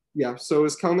 So it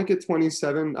was Kelnick at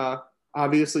 27.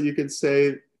 Obviously, you could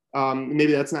say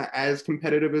maybe that's not as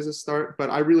competitive as a start, but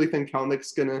I really think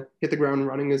Kelnick's going to hit the ground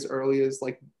running as early as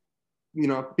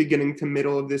beginning to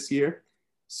middle of this year.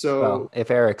 So well,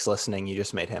 if Eric's listening, you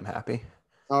just made him happy.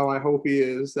 Oh, I hope he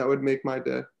is. That would make my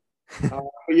day. But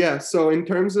yeah, so in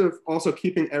terms of also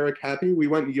keeping Eric happy, we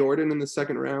went Jordan in the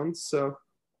second round. So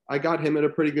I got him at a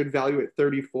pretty good value at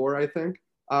 34, I think.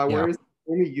 Whereas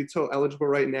only Utah eligible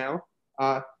right now.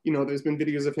 There's been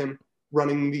videos of him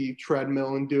running the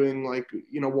treadmill and doing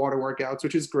water workouts,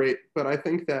 which is great. But I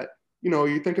think that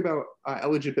you think about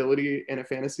eligibility in a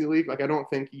fantasy league. Like, I don't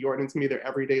think Jordan's gonna be their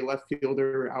everyday left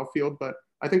fielder or outfield, but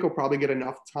I think he'll probably get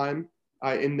enough time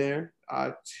in there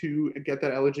to get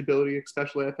that eligibility,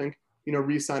 especially, I think,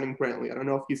 re-signing Brantley. I don't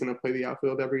know if he's going to play the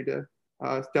outfield every day.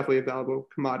 It's definitely a valuable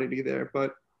commodity there.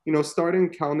 But, starting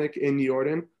Kelenic and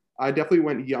Jordan, I definitely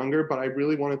went younger, but I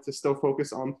really wanted to still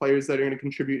focus on players that are going to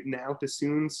contribute now to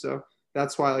soon. So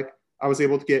that's why, I was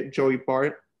able to get Joey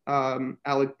Bart,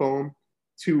 Alec Boehm,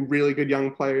 two really good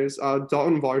young players.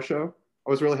 Dalton Varsho, I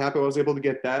was really happy I was able to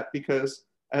get that because,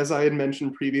 as I had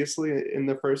mentioned previously in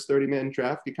the first 30-man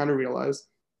draft, you kind of realize,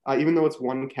 even though it's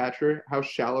one catcher, how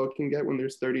shallow it can get when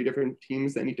there's 30 different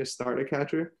teams that need to start a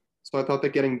catcher. So I thought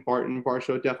that getting Bart and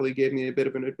Varsho definitely gave me a bit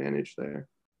of an advantage there.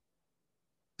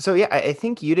 So, yeah, I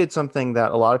think you did something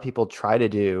that a lot of people try to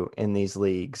do in these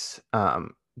leagues.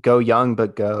 Go young,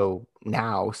 but go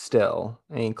now still.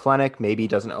 I mean, Kelenic maybe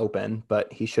doesn't open,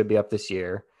 but he should be up this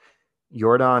year.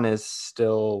 Jordan is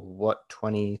still,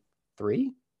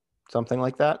 23? Something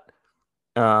like that.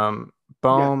 Boehm,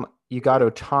 yeah. You got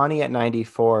Ohtani at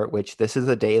 94, which this is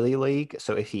a daily league.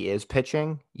 So if he is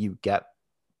pitching, you get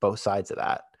both sides of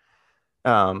that.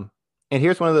 And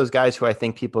here's one of those guys who I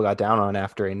think people got down on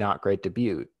after a not great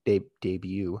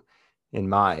debut in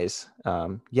Mize.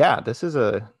 This is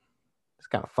it's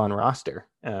kind of fun roster.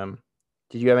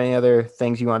 Did you have any other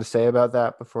things you want to say about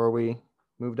that before we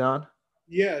moved on?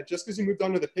 Yeah, just because you moved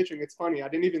on to the pitching, it's funny. I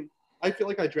feel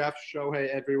like I draft Shohei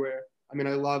everywhere. I mean,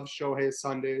 I love Shohei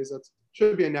Sundays. That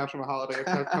should be a national holiday if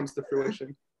that comes to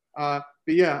fruition. But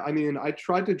yeah, I mean, I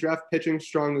tried to draft pitching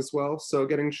strong as well. So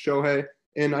getting Shohei,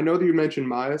 and I know that you mentioned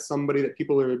Maya, somebody that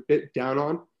people are a bit down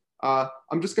on.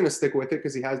 I'm just going to stick with it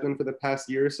because he has been for the past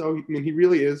year or so. I mean, he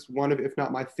really is one of, if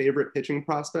not my favorite pitching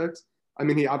prospects. I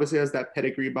mean, he obviously has that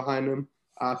pedigree behind him.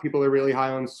 People are really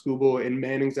high on Skubal and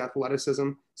Manning's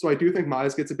athleticism. So I do think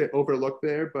Mize gets a bit overlooked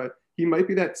there, but he might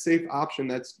be that safe option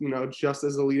that's, just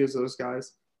as elite as those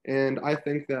guys. And I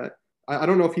think that, I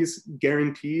don't know if he's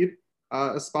guaranteed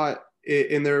a spot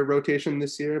in their rotation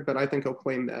this year, but I think he'll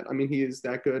claim that. I mean, he is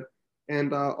that good.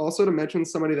 And also to mention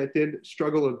somebody that did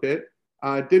struggle a bit,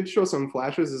 did show some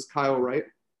flashes is Kyle Wright.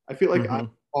 I feel like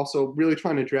I'm also really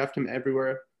trying to draft him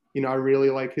everywhere. I really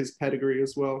like his pedigree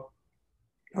as well.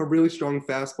 A really strong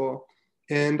fastball.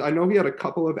 And I know he had a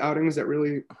couple of outings that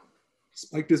really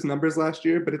spiked his numbers last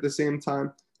year, but at the same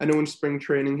time, I know in spring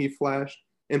training he flashed,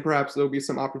 and perhaps there'll be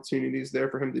some opportunities there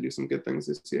for him to do some good things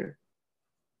this year.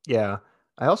 Yeah.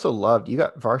 I also loved, you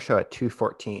got Varsho at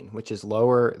 214, which is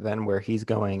lower than where he's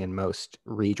going in most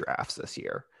redrafts this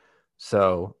year.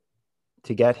 So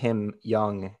to get him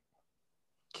young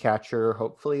catcher,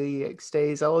 hopefully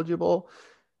stays eligible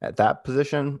at that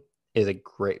position, is a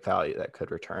great value that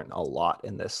could return a lot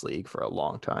in this league for a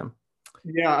long time.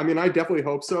 Yeah, I mean, I definitely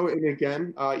hope so. And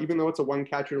again, even though it's a one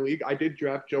catcher league, I did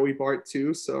draft Joey Bart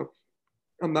too. So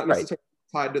I'm not necessarily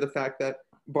tied to the fact that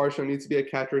Varsho needs to be a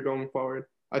catcher going forward.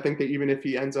 I think that even if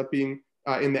he ends up being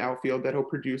in the outfield, that he'll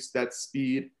produce that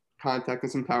speed, contact,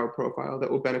 and some power profile that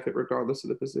will benefit regardless of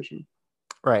the position.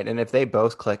 Right. And if they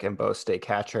both click and both stay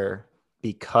catcher,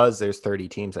 because there's 30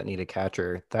 teams that need a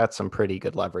catcher, that's some pretty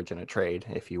good leverage in a trade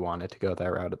if you wanted to go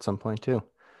that route at some point too.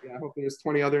 Yeah, I hope there's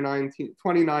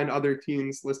 29 other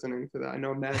teams listening to that. I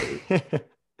know Matt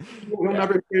will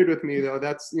never trade with me though.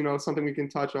 That's, something we can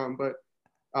touch on, but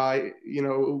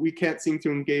we can't seem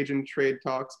to engage in trade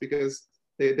talks because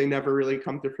they never really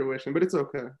come to fruition, but it's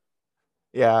okay.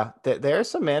 Yeah, there are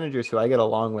some managers who I get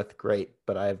along with great,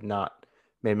 but I have not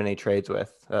made many trades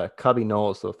with. Cubby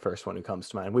Knoll is the first one who comes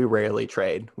to mind. We rarely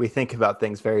trade. We think about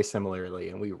things very similarly,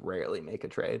 and we rarely make a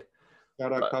trade.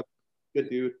 Shout out Cubby. Good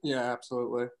dude. Yeah,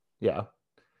 absolutely. Yeah.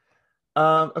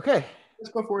 Okay.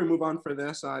 Just before we move on for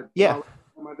this,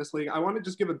 this league, I want to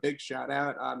just give a big shout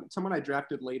out. Someone I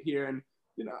drafted late here, and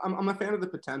I'm a fan of the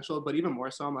potential, but even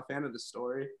more so, I'm a fan of the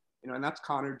story. And that's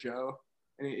Connor Joe,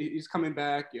 and he's coming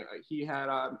back. He had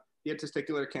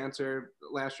testicular cancer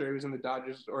last year. He was in the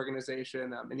Dodgers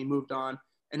organization, and he moved on.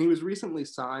 And he was recently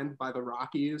signed by the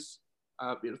Rockies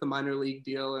with a minor league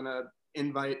deal and an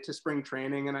invite to spring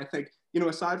training. And I think,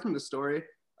 aside from the story,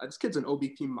 this kid's an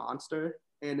OBP monster.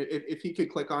 And if he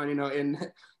could click on,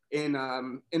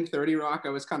 in 30 Rock, I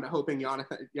was kind of hoping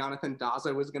Jonathan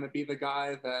Daza was going to be the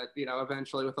guy that,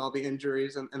 eventually with all the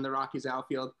injuries and the Rockies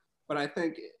outfield. But I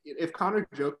think if Connor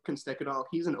Joe can stick it all,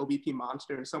 he's an OBP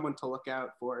monster and someone to look out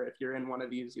for if you're in one of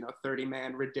these,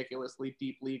 30-man ridiculously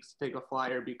deep leagues to take a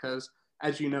flyer because,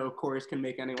 as you know, Coors can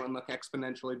make anyone look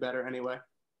exponentially better anyway.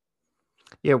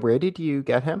 Yeah, where did you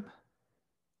get him?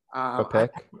 I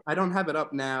don't have it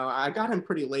up now. I got him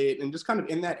pretty late and just kind of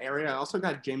in that area. I also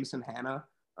got Jameson Hanna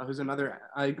who's another.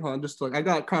 Hold on, just look. I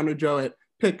got Connor Joe at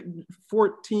pick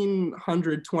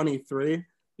 1423.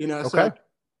 So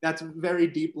that's very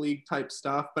deep league type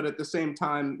stuff. But at the same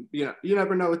time, you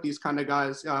never know with these kind of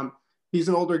guys. He's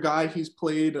an older guy. He's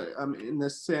played in the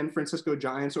San Francisco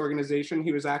Giants organization.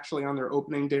 He was actually on their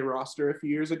opening day roster a few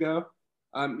years ago.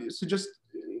 So just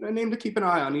a name to keep an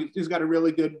eye on. He's got a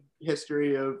really good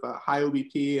history of high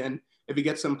OBP, and if he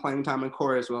gets some playing time in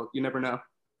core as well, you never know.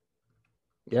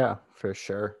 Yeah, for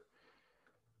sure.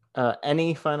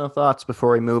 Any final thoughts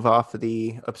before we move off of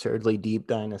the absurdly deep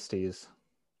dynasties?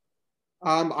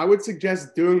 I would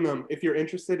suggest doing them if you're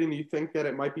interested and you think that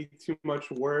it might be too much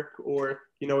work, or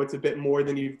it's a bit more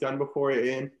than you've done before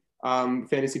in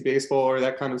fantasy baseball or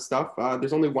that kind of stuff.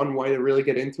 There's only one way to really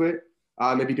get into it.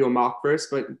 Maybe do a mock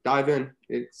first, but dive in.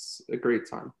 It's a great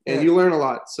time, and you learn a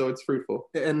lot, so it's fruitful.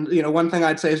 And one thing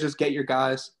I'd say is just get your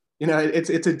guys.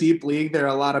 It's a deep league. There are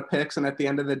a lot of picks, and at the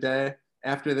end of the day,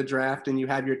 after the draft, and you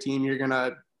have your team,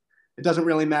 it doesn't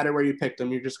really matter where you picked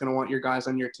them. You're just gonna want your guys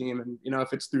on your team, and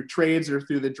if it's through trades or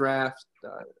through the draft,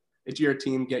 it's your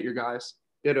team. Get your guys.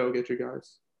 Get your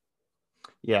guys.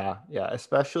 Yeah.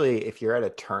 Especially if you're at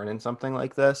a turn in something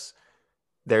like this,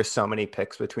 there's so many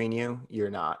picks between you.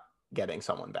 You're not getting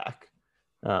someone back.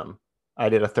 I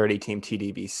did a 30-team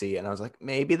TDBC, and I was like,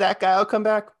 maybe that guy will come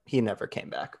back. He never came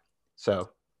back.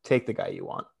 So take the guy you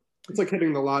want. It's like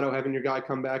hitting the lotto, having your guy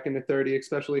come back into 30,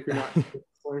 especially if you're not.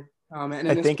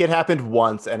 I think it happened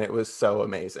once, and it was so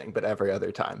amazing, but every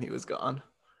other time he was gone.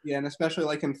 Yeah, and especially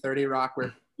like in 30 Rock,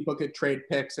 where people could trade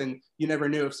picks, and you never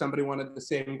knew if somebody wanted the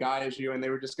same guy as you, and they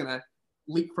were just gonna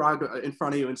leapfrog in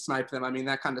front of you and snipe them. I mean,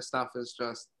 that kind of stuff is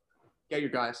just get your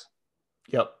guys.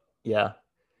 Yep. Yeah.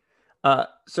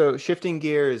 So shifting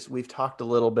gears, we've talked a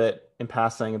little bit in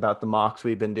passing about the mocks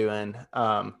we've been doing.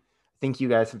 I think you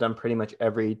guys have done pretty much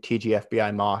every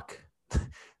TGFBI mock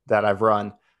that I've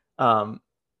run.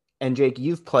 And Jake,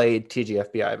 you've played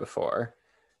TGFBI before.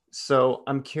 So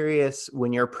I'm curious,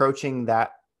 when you're approaching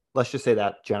that, let's just say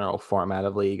that general format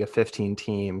of league, a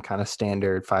 15-team kind of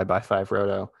standard 5x5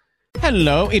 roto.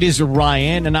 Hello, it is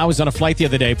Ryan, and I was on a flight the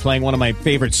other day playing one of my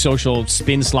favorite social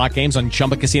spin slot games on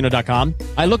ChumbaCasino.com.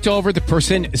 I looked over at the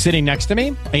person sitting next to me,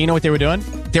 and you know what they were doing?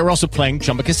 They were also playing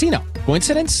Chumba Casino.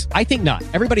 Coincidence? I think not.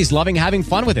 Everybody's loving having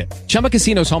fun with it. Chumba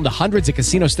Casino is home to hundreds of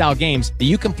casino-style games that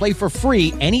you can play for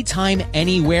free anytime,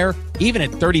 anywhere, even at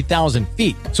 30,000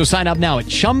 feet. So sign up now at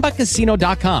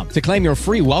ChumbaCasino.com to claim your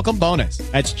free welcome bonus.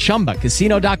 That's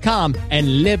ChumbaCasino.com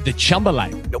and live the Chumba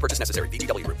life. No purchase necessary.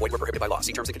 VGW. Void were prohibited by law.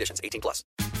 See terms and conditions. 18+.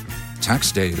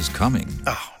 Tax day is coming.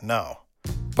 Oh, no.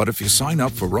 But if you sign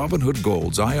up for Robinhood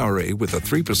Gold's IRA with a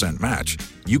 3% match,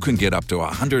 you can get up to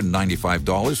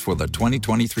 $195 for the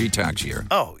 2023 tax year.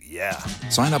 Oh, yeah.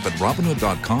 Sign up at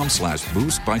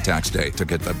Robinhood.com/boost by tax day to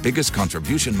get the biggest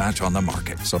contribution match on the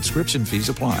market. Subscription fees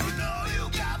apply.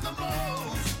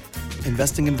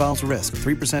 Investing involves risk.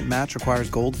 3% match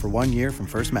requires gold for 1 year from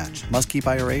first match. Must keep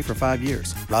IRA for 5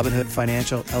 years. Robinhood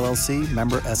Financial, LLC,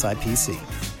 member SIPC.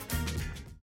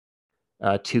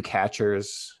 Two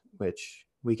catchers, which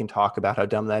we can talk about how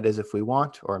dumb that is if we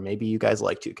want, or maybe you guys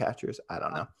like two catchers. I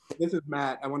don't know. This is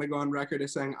Matt. I want to go on record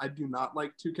as saying I do not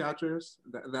like two catchers.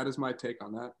 That is my take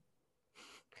on that.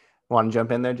 Want to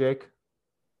jump in there, Jake?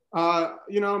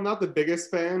 I'm not the biggest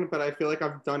fan, but I feel like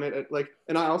I've done it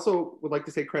and I also would like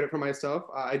to take credit for myself.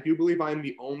 I do believe I'm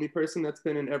the only person that's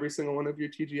been in every single one of your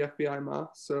TGFBI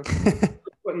mocks. So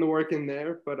putting the work in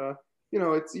there, but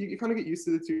it's, you kind of get used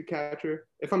to the two catcher.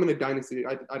 If I'm in a dynasty,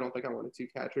 I don't think I want a two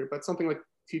catcher, but something like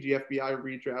TGFBI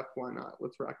redraft, why not?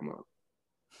 Let's rack them up.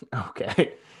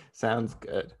 Okay. Sounds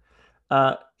good.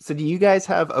 So do you guys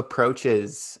have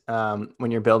approaches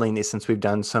when you're building these, since we've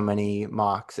done so many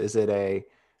mocks? Is it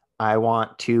I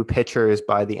want two pitchers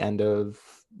by the end of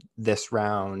this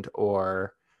round,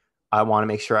 or I want to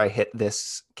make sure I hit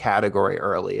this category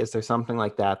early? Is there something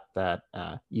like that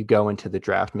you go into the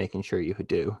draft making sure you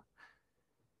do?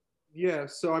 Yeah,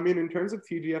 so I mean, in terms of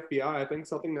TGFBI, I think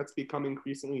something that's become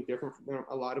increasingly different from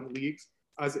a lot of leagues,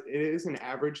 as it is an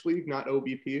average league, not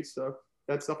OBP. So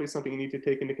that's definitely something you need to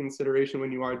take into consideration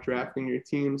when you are drafting your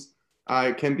teams.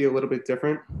 It can be a little bit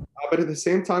different. But at the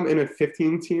same time, in a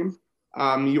 15 team,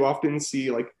 you often see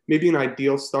maybe an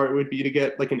ideal start would be to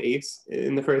get an ace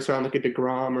in the first round, like a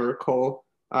DeGrom or a Cole,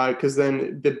 because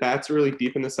then the bats are really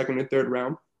deep in the second and third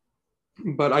round.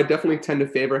 But I definitely tend to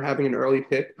favor having an early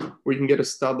pick where you can get a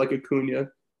stud like Acuna,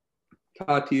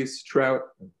 Tatis, Trout,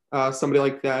 somebody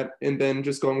like that, and then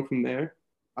just going from there.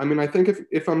 I mean, I think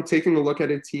if I'm taking a look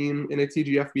at a team in a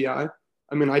TGFBI,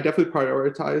 I mean, I definitely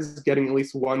prioritize getting at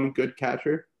least one good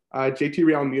catcher. JT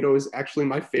Realmuto is actually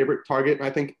my favorite target, and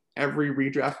I think every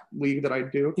redraft league that I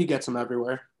do. He gets them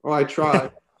everywhere. Well, I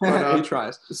try. But, he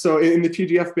tries. So in the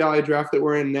TGFBI draft that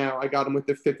we're in now, I got him with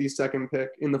the 52nd pick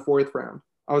in the 4th round.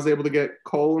 I was able to get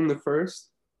Cole in the 1st,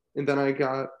 and then I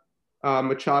got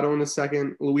Machado in the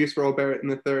 2nd, Luis Robert in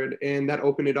the 3rd, and that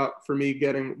opened it up for me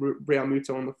getting Real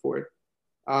Muto in the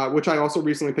 4th, which I also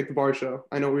recently picked Varsho.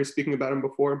 I know we were speaking about him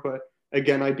before, but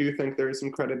again, I do think there is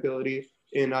some credibility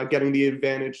in getting the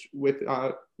advantage with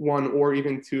 1 or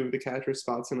even 2 of the catcher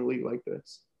spots in a league like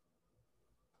this.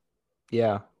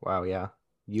 Yeah. Wow. Yeah.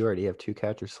 You already have 2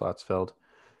 catcher slots filled.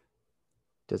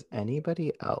 Does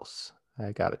anybody else?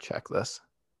 I got to check this.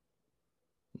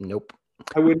 Nope.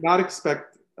 I would not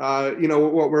expect, what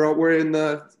we're in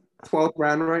the 12th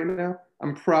round right now.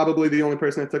 I'm probably the only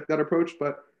person that took that approach,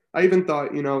 but I even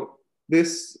thought,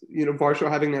 Varsho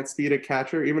having that speed at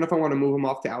catcher, even if I want to move him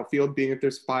off to outfield, being that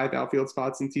there's 5 outfield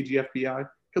spots in TGFBI,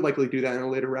 could likely do that in a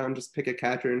later round, just pick a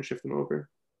catcher and shift him over.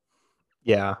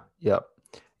 Yeah. Yep.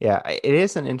 Yeah. It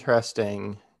is an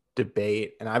interesting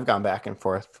debate, and I've gone back and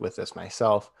forth with this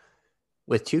myself.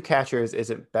 With 2 catchers, is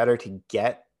it better to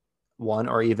get 1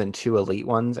 or even 2 elite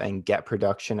ones and get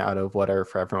production out of what are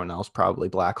for everyone else probably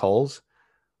black holes,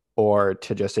 or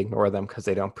to just ignore them because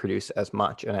they don't produce as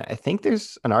much? And I think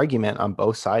there's an argument on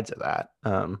both sides of that.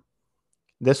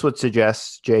 This would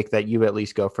suggest, Jake, that you at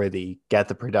least go for get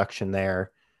the production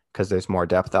there because there's more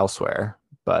depth elsewhere.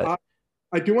 But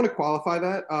I do want to qualify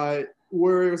that.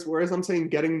 Whereas I'm saying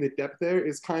getting the depth there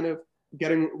is kind of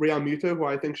getting Real Muto, who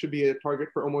I think should be a target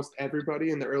for almost everybody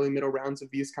in the early middle rounds of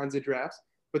these kinds of drafts.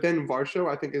 But then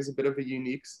Varsho, I think, is a bit of a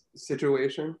unique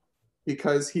situation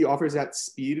because he offers that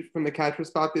speed from the catcher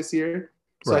spot this year.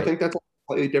 So right. I think that's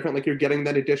slightly different. Like you're getting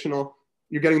that additional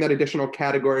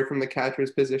category from the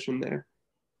catcher's position there.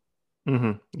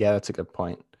 Mm-hmm. Yeah, that's a good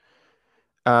point.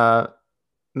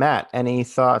 Matt, any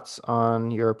thoughts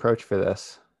on your approach for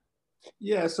this?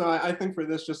 Yeah, so I think for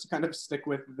this, just to kind of stick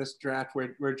with this draft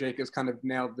where Jake has kind of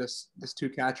nailed this 2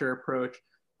 catcher approach,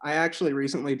 I actually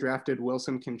recently drafted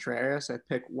Wilson Contreras at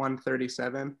pick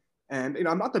 137. And,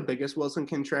 I'm not the biggest Wilson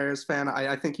Contreras fan.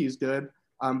 I think he's good.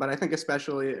 But I think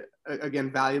especially,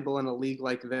 again, valuable in a league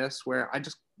like this where I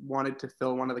just wanted to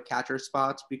fill one of the catcher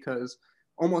spots because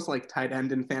almost like tight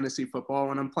end in fantasy football,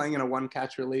 when I'm playing in a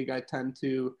 1-catcher league, I tend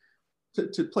to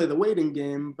play the waiting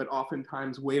game, but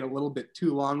oftentimes wait a little bit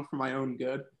too long for my own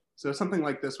good. So something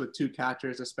like this with 2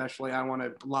 catchers, especially, I want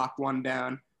to lock one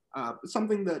down.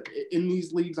 Something that in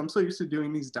these leagues, I'm so used to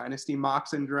doing these dynasty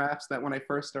mocks and drafts that when I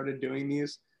first started doing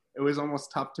these, it was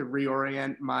almost tough to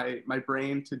reorient my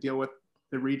brain to deal with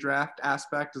the redraft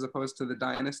aspect as opposed to the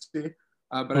dynasty.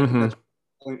 But I think that's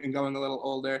and going a little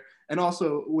older. And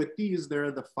also with these, there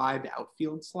are the 5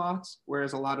 outfield slots,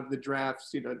 whereas a lot of the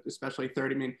drafts, especially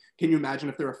 30, can you imagine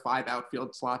if there were 5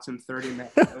 outfield slots in 30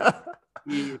 minutes?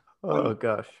 Oh,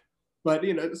 gosh. But,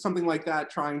 something like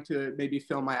that, trying to maybe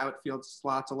fill my outfield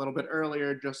slots a little bit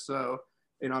earlier just so,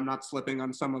 I'm not slipping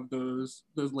on some of those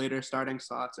later starting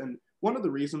slots. And one of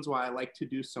the reasons why I like to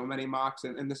do so many mocks,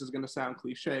 and this is going to sound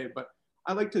cliche, but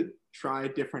I like to try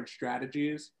different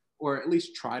strategies, or at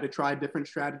least try to try different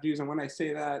strategies. And when I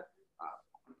say that,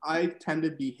 I tend to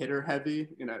be hitter heavy.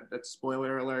 That's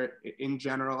spoiler alert. In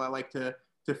general, I like to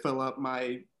fill up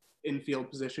my infield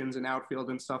positions and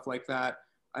outfield and stuff like that.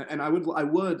 And I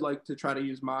would like to try to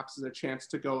use mocks as a chance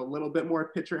to go a little bit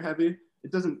more pitcher heavy.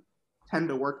 It doesn't tend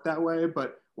to work that way,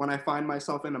 but when I find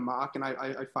myself in a mock and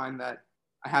I find that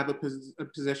I have a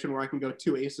position where I can go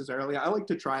 2 aces early, I like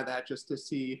to try that just to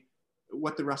see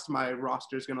what the rest of my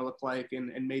roster is going to look like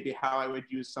and maybe how I would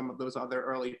use some of those other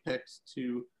early picks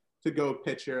to go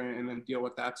pitcher and then deal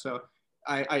with that. So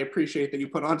I appreciate that you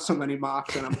put on so many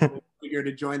mocks, and I'm really eager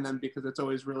to join them because it's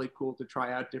always really cool to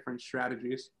try out different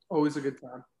strategies. Always a good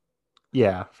time.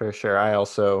 Yeah, for sure. I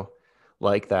also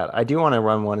like that. I do want to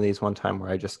run one of these one time where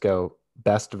I just go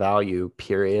best value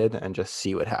period and just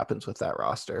see what happens with that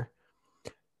roster.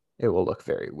 It will look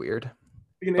very weird.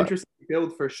 An interesting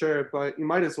build for sure, but you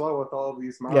might as well with all of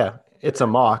these mocks. Yeah, it's a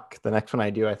mock. The next one I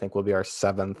do, I think, will be our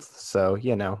 7th. So,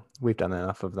 we've done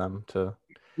enough of them to...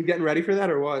 You getting ready for that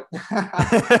or what?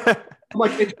 I'm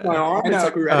like, it's my arm. It's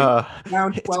like we're ready.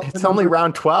 Round 12. It's only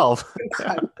round 12.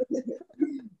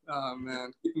 Oh,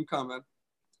 man. Keep them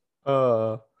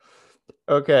coming.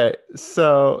 Okay,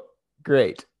 so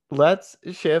great. Let's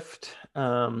shift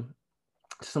to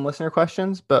some listener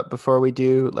questions. But before we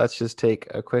do, let's just take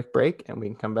a quick break and we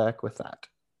can come back with that.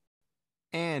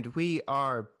 And we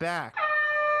are back.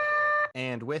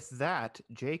 And with that,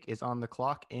 Jake is on the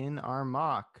clock in our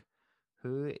mock.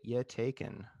 Who you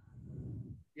taking?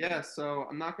 Yeah, so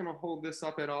I'm not going to hold this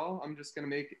up at all. I'm just going to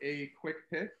make a quick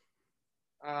pick.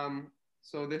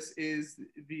 So this is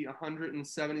the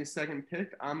 172nd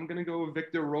pick. I'm going to go with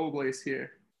Victor Robles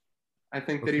here. I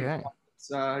think that he has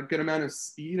a good amount of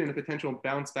speed and a potential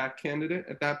bounce back candidate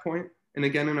at that point. And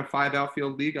again, in a 5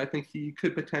 outfield league, I think he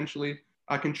could potentially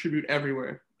contribute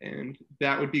everywhere. And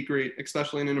that would be great,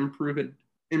 especially in an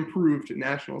improved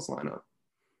Nationals lineup.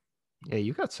 Yeah,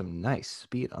 you got some nice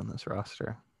speed on this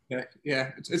roster.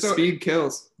 Yeah. It's speed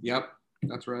kills. Yep,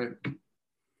 that's right.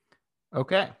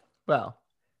 Okay, well,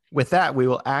 with that, we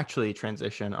will actually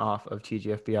transition off of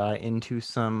TGFBI into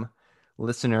some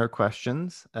listener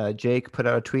questions. Jake put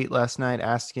out a tweet last night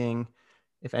asking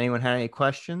if anyone had any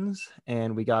questions,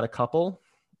 and we got a couple.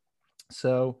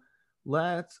 So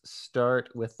let's start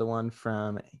with the one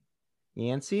from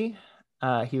Yancey.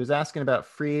 He was asking about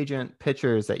free agent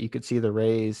pitchers that you could see the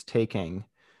Rays taking,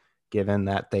 given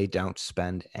that they don't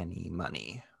spend any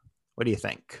money. What do you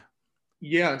think?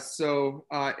 Yeah, so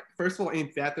first of all,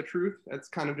 ain't that the truth? That's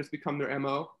kind of just become their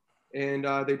MO. And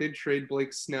they did trade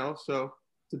Blake Snell, so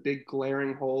it's a big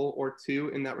glaring hole or two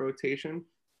in that rotation.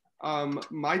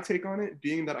 My take on it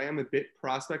being that I am a bit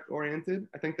prospect oriented.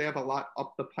 I think they have a lot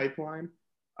up the pipeline.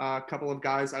 A couple of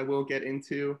guys I will get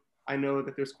into. I know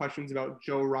that there's questions about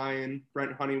Joe Ryan,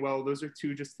 Brent Honeywell. Those are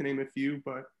two just to name a few.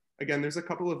 But again, there's a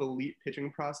couple of elite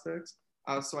pitching prospects.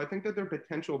 So I think that their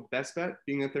potential best bet,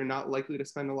 being that they're not likely to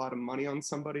spend a lot of money on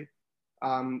somebody,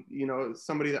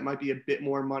 somebody that might be a bit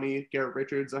more money. Garrett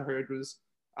Richards, I heard, was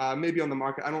maybe on the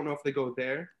market. I don't know if they go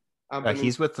there. But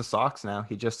he's with the Sox now.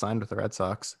 He just signed with the Red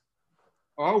Sox.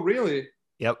 Oh, really?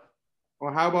 Yep.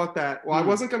 Well, how about that? Well, I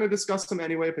wasn't going to discuss them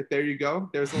anyway, but there you go.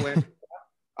 There's the land.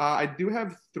 I do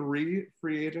have 3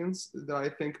 free agents that I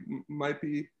think might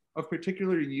be of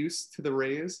particular use to the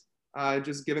Rays,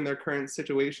 just given their current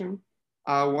situation.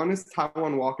 One is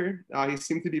Taijuan Walker. He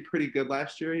seemed to be pretty good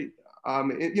last year.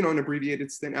 An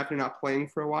abbreviated stint after not playing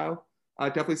for a while.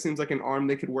 Definitely seems like an arm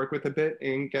they could work with a bit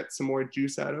and get some more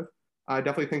juice out of. I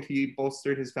definitely think he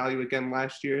bolstered his value again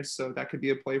last year, so that could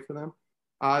be a play for them.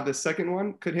 The second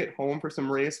one could hit home for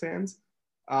some Rays fans,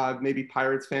 maybe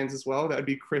Pirates fans as well. That would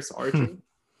be Chris Archer.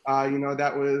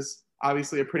 That was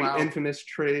obviously a pretty infamous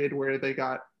trade where they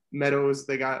got Meadows,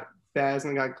 they got Baz,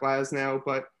 and they got Glasnow,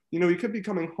 but he could be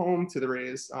coming home to the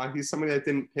Rays. He's somebody that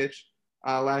didn't pitch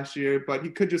last year, but he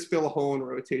could just fill a hole in the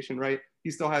rotation, right?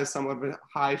 He still has somewhat of a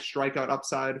high strikeout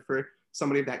upside for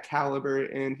somebody of that caliber,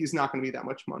 and he's not going to be that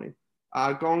much money.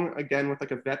 Going again with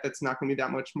like a vet that's not going to be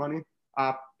that much money,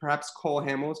 perhaps Cole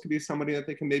Hamels could be somebody that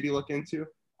they can maybe look into.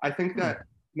 I think that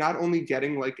not only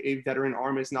getting like a veteran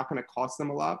arm is not going to cost them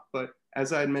a lot, but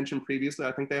as I had mentioned previously,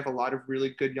 I think they have a lot of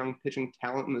really good young pitching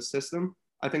talent in the system.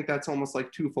 I think that's almost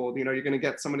like twofold. You're going to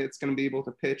get somebody that's going to be able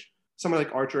to pitch. Somebody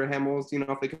like Archer or Hamels,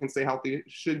 if they can stay healthy,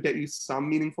 should get you some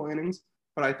meaningful innings.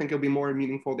 But I think it'll be more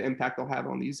meaningful the impact they'll have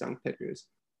on these young pitchers.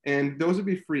 And those would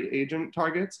be free agent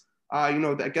targets. I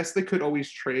guess they could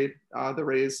always trade. The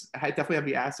Rays definitely have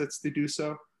the assets to do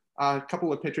so. A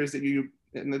couple of pitchers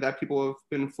that people have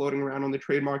been floating around on the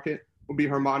trade market would be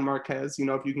German Marquez.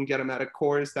 If you can get him out of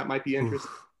Coors, that might be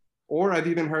interesting. Or I've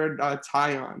even heard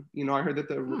Taillon. I heard that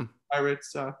the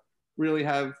Pirates really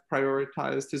have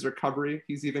prioritized his recovery.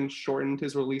 He's even shortened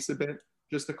his release a bit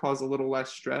just to cause a little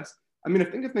less stress. I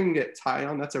think if they can get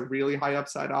Taillon, that's a really high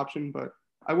upside option, but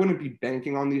I wouldn't be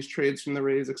banking on these trades from the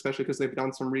Rays, especially because they've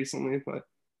done some recently. But,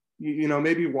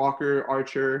 maybe Walker,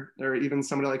 Archer, or even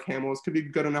somebody like Hamels could be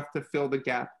good enough to fill the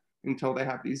gap until they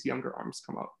have these younger arms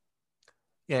come up.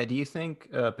 Yeah. Do you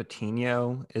think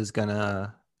Patino is going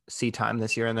to see time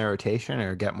this year in their rotation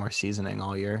or get more seasoning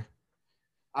all year?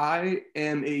 I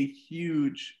am a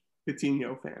huge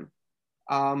Patino fan.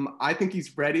 I think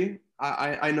he's ready.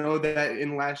 I know that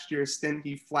in last year's stint,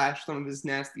 he flashed some of his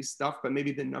nasty stuff, but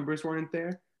maybe the numbers weren't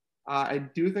there. I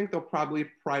do think they'll probably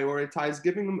prioritize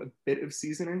giving him a bit of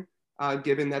seasoning,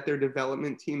 given that their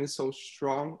development team is so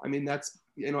strong. That's,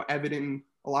 evident in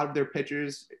a lot of their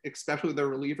pitchers, especially their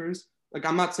relievers. Like,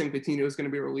 I'm not saying Patino is going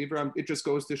to be a reliever. It just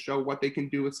goes to show what they can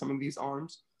do with some of these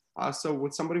arms. So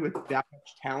with somebody with that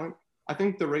much talent, I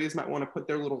think the Rays might want to put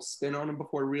their little spin on him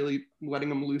before really letting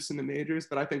him loose in the majors.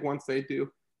 But I think once they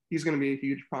do, he's going to be a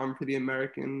huge problem for the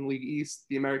American League East,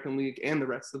 the American League, and the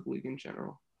rest of the league in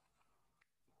general.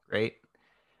 Great.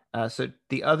 So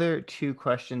the other 2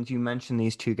 questions, you mentioned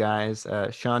these 2 guys,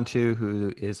 Shantu,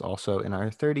 who is also in our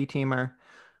 30-teamer,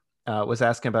 was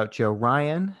asking about Joe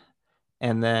Ryan.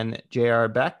 And then J.R.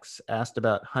 Becks asked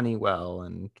about Honeywell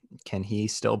and can he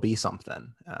still be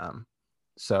something?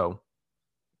 So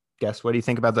guess, what do you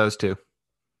think about those 2?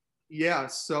 Yeah,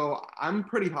 so I'm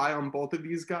pretty high on both of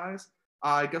these guys.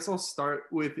 I guess I'll start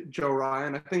with Joe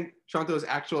Ryan. I think Shanto's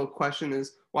actual question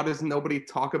is, why does nobody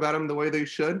talk about him the way they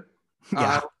should?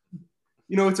 Yeah.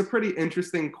 It's a pretty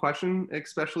interesting question,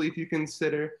 especially if you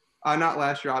consider not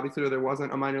last year, obviously, there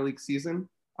wasn't a minor league season.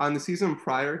 On the season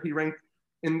prior, he ranked,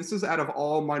 and this is out of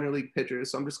all minor league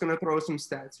pitchers, so I'm just going to throw some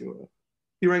stats here.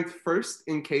 He ranked first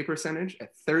in K percentage at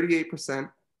 38%,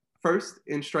 first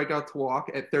in strikeout to walk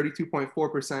at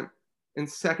 32.4%, and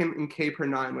second in K per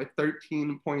nine with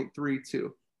 13.32. I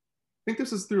think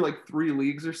this is through like 3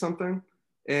 leagues or something.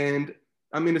 And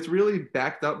I mean, it's really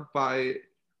backed up by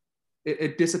a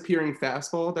disappearing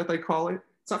fastball that they call it.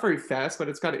 It's not very fast, but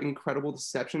it's got an incredible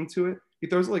deception to it. He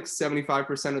throws it like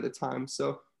 75% of the time.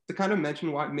 So to kind of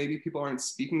mention why maybe people aren't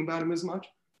speaking about him as much,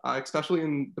 especially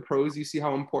in the pros, you see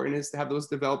how important it is to have those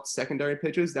developed secondary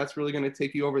pitches. That's really going to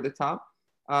take you over the top.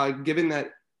 Given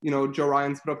that, Joe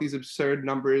Ryan's put up these absurd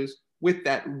numbers with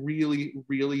that really,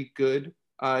 really good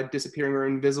disappearing or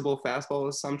invisible fastball,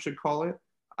 as some should call it.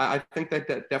 I think that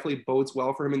definitely bodes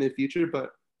well for him in the future,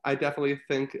 but I definitely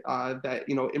think that,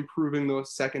 improving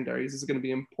those secondaries is going to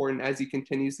be important as he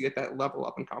continues to get that level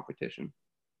up in competition.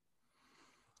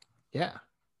 Yeah,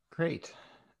 great.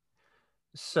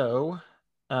 So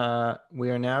we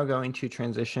are now going to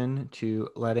transition to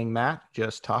letting Matt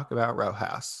just talk about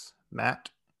Rojas. Matt,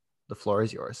 the floor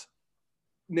is yours.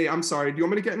 Nate, I'm sorry. Do you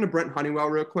want me to get into Brent Honeywell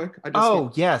real quick?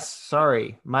 Yes.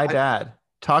 Sorry. My bad.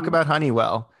 Talk about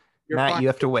Honeywell. Matt, fine. You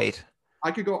have to wait.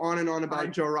 I could go on and on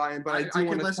about Joe Ryan, but I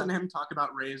can listen to him talk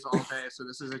about Rays all day. So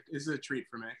this is a treat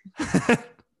for me.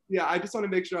 Yeah, I just want to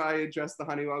make sure I address the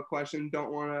Honeywell question.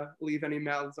 Don't want to leave any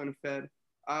mouths unfed.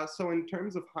 So in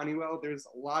terms of Honeywell, there's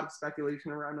a lot of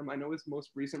speculation around him. I know his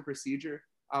most recent procedure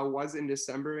was in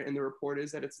December, and the report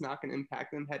is that it's not going to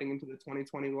impact him heading into the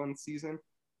 2021 season.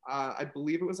 I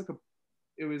believe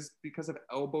it was because of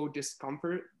elbow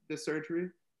discomfort, this surgery.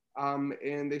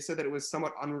 And they said that it was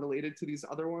somewhat unrelated to these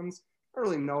other ones. I don't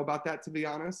really know about that, to be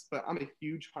honest, but I'm a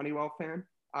huge Honeywell fan.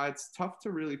 It's tough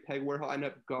to really peg where he'll end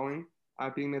up going,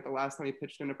 being that the last time he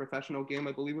pitched in a professional game,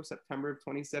 I believe, was September of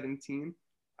 2017.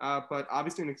 But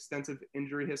obviously an extensive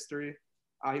injury history.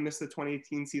 He missed the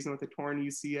 2018 season with a torn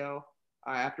UCL.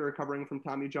 After recovering from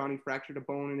Tommy John, he fractured a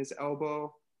bone in his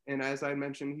elbow. And as I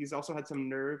mentioned, he's also had some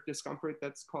nerve discomfort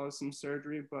that's caused some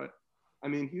surgery. But, I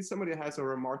mean, he's somebody that has a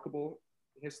remarkable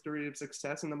history of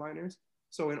success in the minors.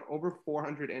 So in over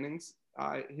 400 innings,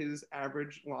 his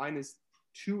average line is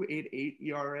 2.88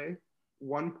 ERA,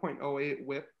 1.08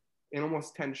 WHIP, and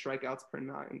almost 10 strikeouts per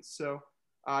 9. So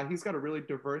he's got a really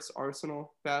diverse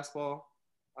arsenal: fastball,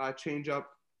 changeup,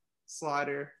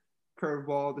 slider,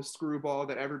 curveball, the screwball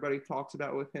that everybody talks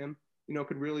about with him.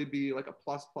 Could really be like a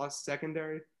plus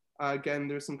secondary. Again,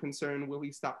 there's some concern, will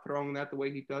he stop throwing that the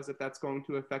way he does, if that's going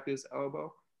to affect his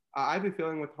elbow? I have a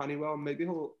feeling with Honeywell, maybe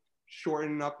he'll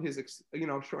shorten up his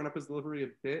delivery a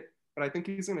bit, but I think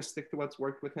he's going to stick to what's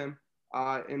worked with him.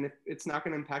 And if it's not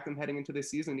going to impact him heading into this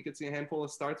season, you could see a handful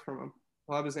of starts from him.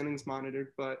 He'll have his innings monitored,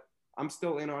 but I'm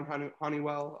still in on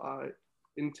Honeywell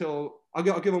until I'll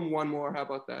give him one more. How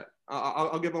about that?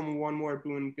 I'll give him one more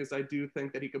boon, because I do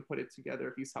think that he could put it together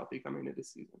if he's healthy coming into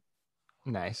this season.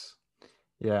 Nice.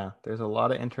 Yeah, there's a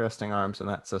lot of interesting arms in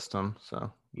that system,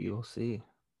 so we will see.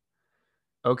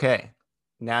 Okay,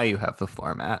 now you have the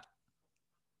format.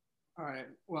 All right.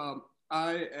 Well,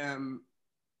 I am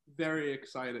very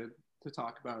excited to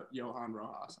talk about Johan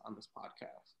Rojas on this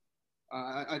podcast.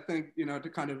 I think, to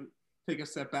kind of take a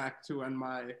step back to when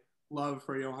my love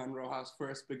for Johan Rojas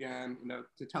first began,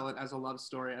 to tell it as a love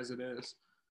story as it is.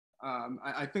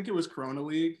 I think it was Corona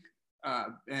League.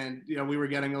 And, we were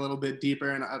getting a little bit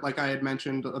deeper. And like I had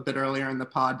mentioned a bit earlier in the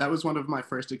pod, that was one of my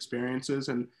first experiences,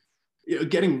 and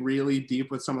getting really deep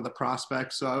with some of the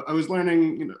prospects. So I was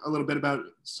learning a little bit about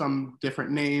some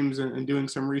different names and doing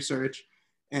some research.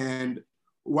 And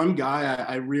one guy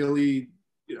I really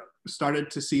started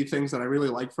to see things that I really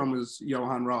liked from was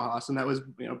Johan Rojas. And that was,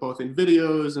 both in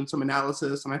videos and some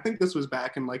analysis. And I think this was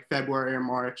back in like February or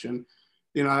March. And,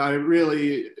 I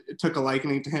really took a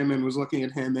liking to him and was looking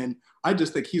at him. And I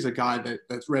just think he's a guy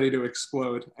that's ready to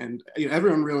explode. And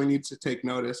everyone really needs to take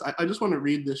notice. I just want to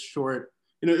read this short.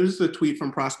 It was a tweet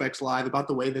from Prospects Live about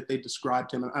the way that they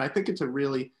described him. And I think it's a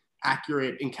really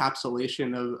accurate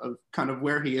encapsulation of kind of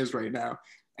where he is right now.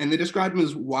 And they described him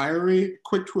as wiry,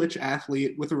 quick twitch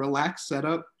athlete with a relaxed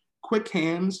setup, quick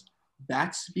hands,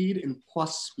 bat speed, and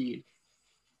plus speed.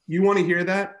 You want to hear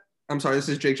that? I'm sorry, this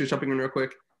is Jake just jumping in real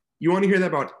quick. You want to hear that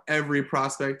about every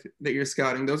prospect that you're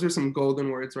scouting. Those are some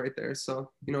golden words right there. So,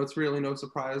 it's really no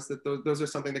surprise that those are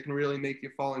something that can really make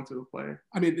you fall into a player.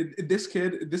 I mean, this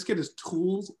kid is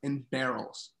tools and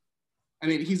barrels. I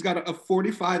mean, he's got a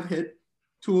 45 hit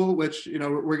tool, which,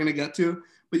 we're going to get to,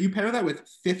 but you pair that with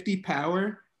 50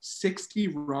 power, 60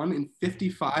 run, and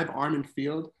 55 arm and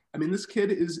field. I mean, this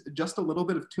kid is just a little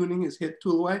bit of tuning his hit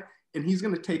tool away, and he's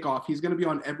going to take off. He's going to be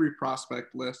on every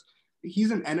prospect list.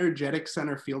 He's an energetic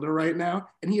center fielder right now,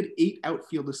 and he had 8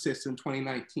 outfield assists in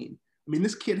 2019. I mean,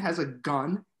 this kid has a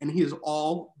gun, and he is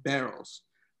all barrels.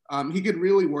 He could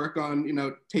really work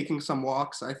on, taking some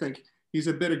walks. I think he's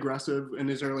a bit aggressive in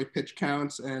his early pitch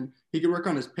counts, and he could work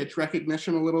on his pitch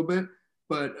recognition a little bit.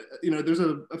 But, there's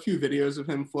a few videos of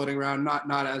him floating around,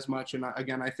 not as much. And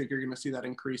again, I think you're going to see that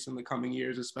increase in the coming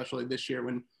years, especially this year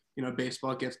when,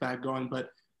 baseball gets back going. But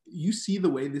you see the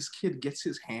way this kid gets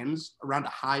his hands around a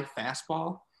high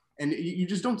fastball, and you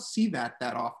just don't see that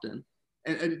often.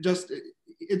 And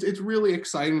it's really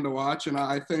exciting to watch. And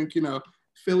I think,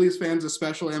 Phillies fans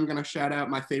especially, I'm going to shout out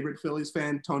my favorite Phillies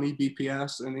fan, Tony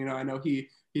BPS. And, I know he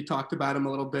talked about him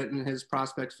a little bit in his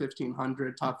Prospects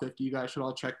 1500 top 50. You guys should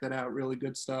all check that out. Really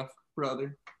good stuff,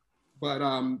 brother. But,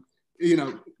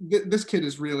 this kid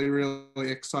is really, really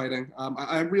exciting.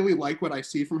 I really like what I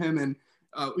see from him. And,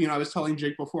 I was telling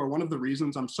Jake before, one of the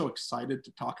reasons I'm so excited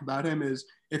to talk about him is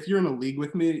if you're in a league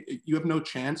with me, you have no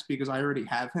chance because I already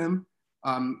have him.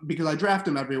 Because I draft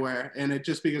him everywhere, and it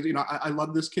just because, I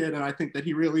love this kid, and I think that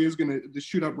he really is going to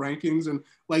shoot up rankings. And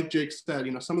like Jake said,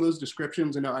 some of those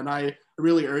descriptions, and I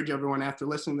really urge everyone after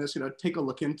listening to this, take a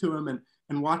look into him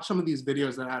and watch some of these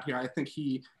videos that are out here. I think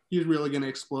he's really going to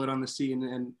explode on the scene.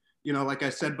 And, like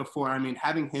I said before, I mean,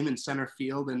 having him in center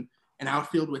field and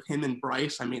outfield with him and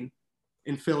Bryce, I mean,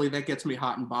 in Philly, that gets me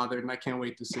hot and bothered, and I can't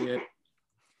wait to see it.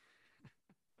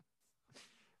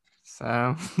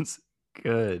 Sounds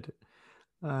good.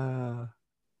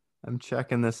 I'm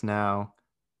checking this now.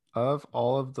 Of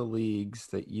all of the leagues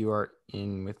that you are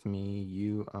in with me,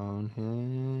 you own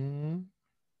him.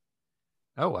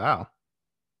 Oh, wow.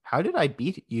 How did I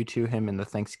beat you to him in the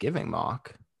Thanksgiving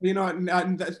mock?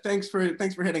 Thanks for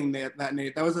hitting that,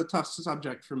 Nate. That was a tough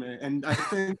subject for me. And I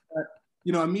think that,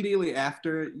 immediately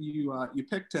after you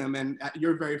picked him, and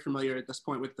you're very familiar at this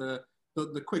point with the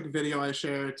quick video I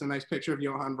shared. It's a nice picture of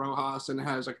Johan Rojas, and it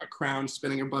has like a crown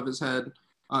spinning above his head.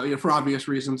 For obvious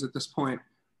reasons at this point.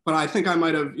 But I think I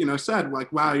might have, said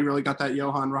like, wow, you really got that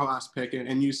Johan Rojas pick.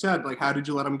 And you said like, how did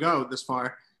you let him go this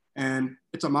far? And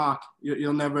it's a mock.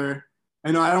 You'll never,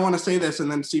 I don't want to say this and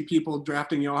then see people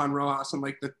drafting Johan Rojas in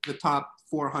like the top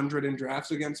 400 in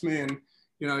drafts against me and,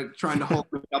 trying to hold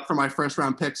me up for my first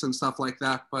round picks and stuff like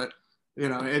that. But,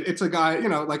 it's a guy,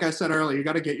 like I said earlier, you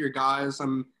got to get your guys.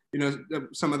 Some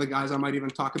of the guys I might even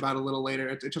talk about a little later.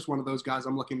 It's just one of those guys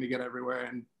I'm looking to get everywhere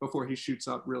and before he shoots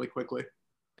up really quickly.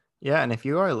 Yeah, and if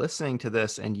you are listening to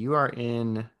this and you are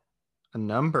in a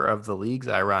number of the leagues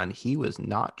I run, he was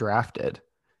not drafted.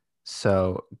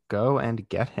 So go and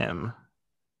get him,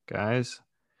 guys.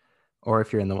 Or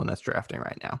if you're in the one that's drafting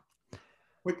right now.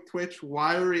 Quick twitch,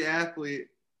 wiry athlete.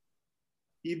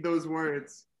 Heed those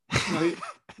words.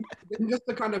 Just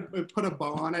to kind of put a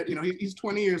bow on it, he's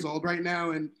 20 years old right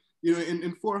now, and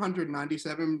in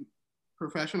 497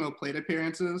 professional plate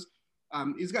appearances,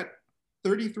 he's got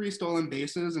 33 stolen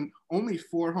bases and only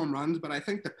 4 home runs, but I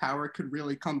think the power could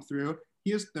really come through.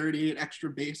 He has 38 extra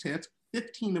base hits,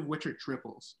 15 of which are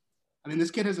triples. I mean,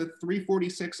 this kid has a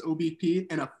 346 OBP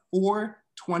and a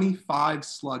 425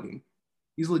 slugging.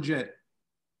 He's legit.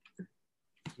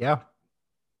 Yeah,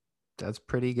 that's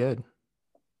pretty good.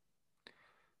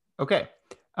 Okay.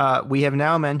 We have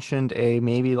now mentioned a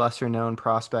maybe lesser known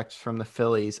prospect from the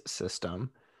Phillies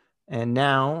system. And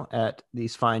now at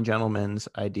these fine gentlemen's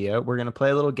idea, we're going to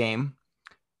play a little game.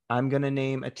 I'm going to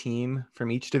name a team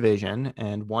from each division,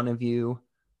 and one of you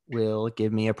will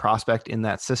give me a prospect in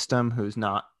that system who's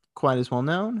not quite as well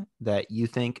known that you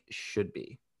think should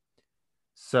be.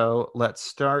 So let's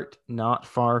start not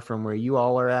far from where you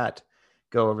all are at.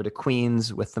 Go over to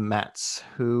Queens with the Mets.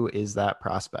 Who is that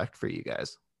prospect for you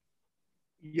guys?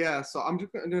 Yeah, so I'm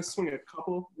just going to swing a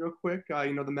couple real quick.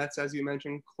 The Mets, as you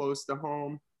mentioned, close to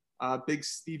home. Big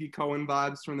Stevie Cohen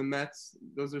vibes from the Mets.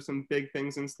 Those are some big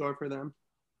things in store for them.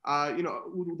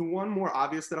 The one more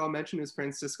obvious that I'll mention is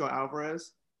Francisco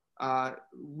Alvarez.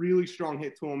 Really strong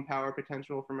hit tool and power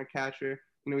potential from a catcher.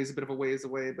 He's a bit of a ways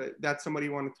away, but that's somebody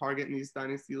you want to target in these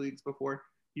dynasty leagues before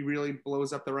he really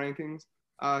blows up the rankings.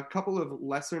 A couple of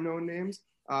lesser known names.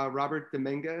 Robert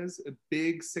Dominguez, a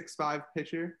big 6'5"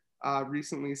 pitcher.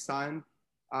 Recently signed.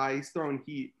 He's throwing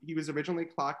heat. He was originally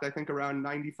clocked, I think, around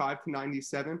 95 to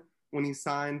 97. When he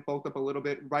signed, bulked up a little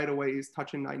bit. Right away, he's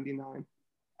touching 99.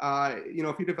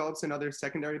 If he develops another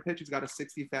secondary pitch, he's got a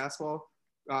 60 fastball,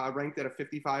 ranked at a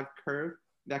 55 curve.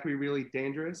 That could be really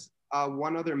dangerous.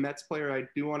 One other Mets player I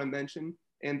do want to mention,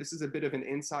 and this is a bit of an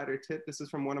insider tip. This is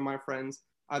from one of my friends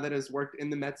that has worked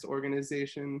in the Mets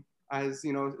organization, has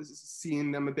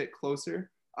seen them a bit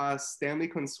closer. Stanley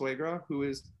Consuegra, who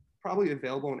is probably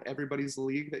available in everybody's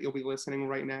league that you'll be listening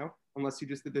right now, unless you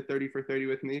just did the 30 for 30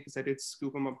 with me, because I did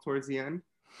scoop him up towards the end.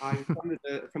 He's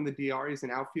from the DR. He's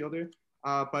an outfielder,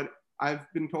 but I've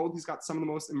been told he's got some of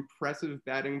the most impressive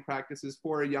batting practices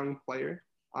for a young player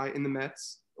in the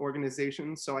Mets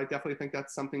organization. So I definitely think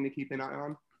that's something to keep an eye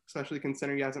on, especially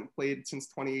considering he hasn't played since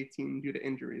 2018 due to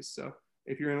injuries. So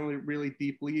if you're in a really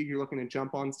deep league, you're looking to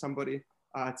jump on somebody,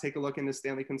 take a look into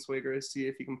Stanley Consuegra, see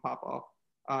if he can pop off,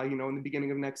 in the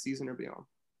beginning of next season or beyond.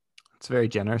 It's very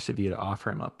generous of you to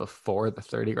offer him up before the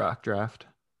 30 Rock draft.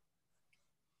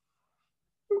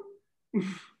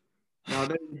 No,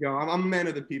 there you go. I'm a man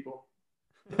of the people.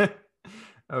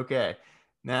 Okay.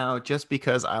 Now, just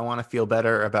because I want to feel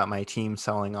better about my team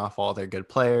selling off all their good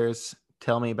players,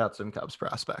 tell me about some Cubs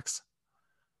prospects.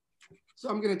 So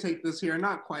I'm going to take this here,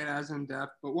 not quite as in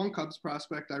depth, but one Cubs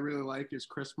prospect I really like is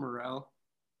Chris Morel.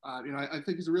 I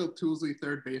think he's a real toolsy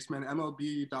third baseman.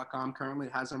 MLB.com currently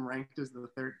has him ranked as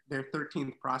their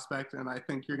 13th prospect, and I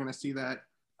think you're going to see that,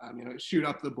 shoot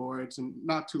up the boards in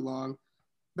not too long.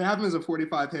 They have him as a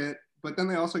 45 hit, but then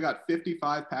they also got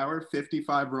 55 power,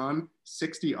 55 run,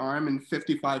 60 arm, and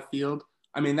 55 field.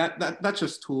 I mean, that's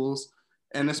just tools.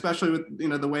 And especially with,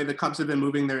 the way the Cubs have been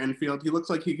moving their infield, he looks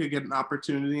like he could get an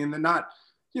opportunity in the not,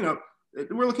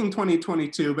 we're looking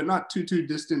 2022, but not too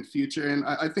distant future. And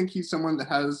I think he's someone that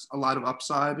has a lot of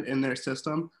upside in their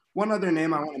system. One other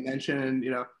name I want to mention,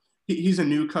 and, he's a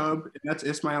new Cub, and that's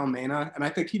Ismael Mena. And I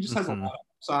think he just has a lot of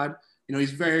upside.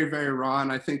 He's very, very raw.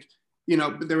 And I think,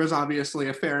 there was obviously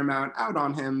a fair amount out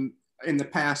on him in the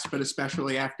past, but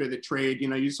especially after the trade,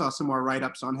 you saw some more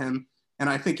write-ups on him. And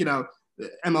I think,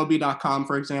 MLB.com,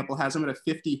 for example, has him at a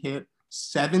 50 hit,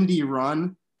 70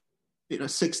 run,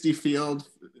 60 field,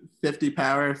 50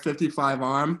 power, 55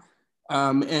 arm.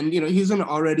 And, he's an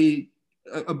already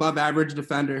above average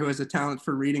defender who has a talent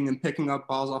for reading and picking up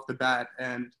balls off the bat.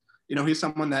 And, he's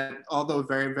someone that, although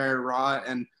very, very raw,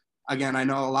 and again, I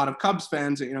know a lot of Cubs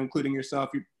fans, including yourself,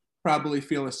 you probably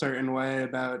feel a certain way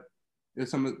about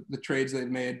some of the trades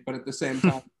they've made, but at the same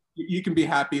time, you can be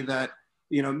happy that,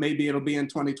 maybe it'll be in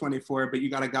 2024, but you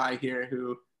got a guy here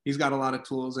who he's got a lot of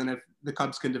tools. And if the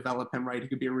Cubs can develop him right, he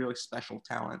could be a really special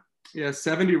talent. Yeah,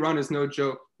 70 run is no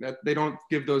joke. That they don't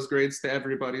give those grades to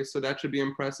everybody. So that should be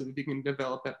impressive if you can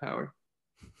develop that power.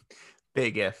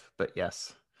 Big if, but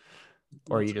yes.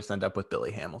 Or you just end up with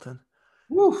Billy Hamilton.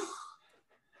 Woo.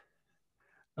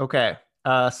 Okay.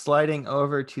 Sliding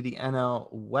over to the NL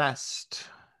West.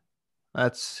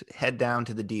 Let's head down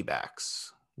to the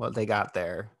D-backs. What they got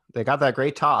there. They got that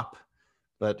great top,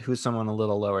 but who's someone a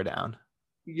little lower down?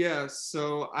 Yeah,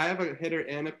 so I have a hitter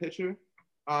and a pitcher.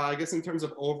 I guess in terms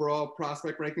of overall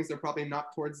prospect rankings, they're probably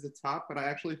not towards the top, but I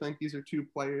actually think these are two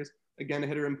players, again, a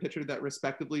hitter and pitcher that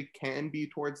respectively can be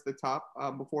towards the top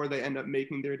before they end up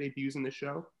making their debuts in the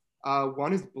show.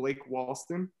 One is Blake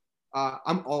Walston.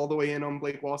 I'm all the way in on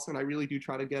Blake Walston. I really do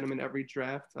try to get him in every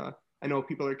draft. I know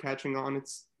people are catching on.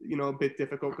 It's, a bit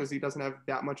difficult because he doesn't have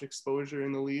that much exposure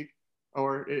in the league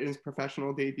or in his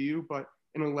professional debut, but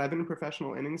in 11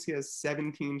 professional innings, he has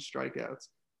 17 strikeouts.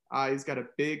 He's got a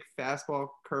big fastball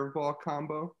curveball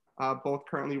combo, both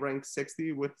currently ranked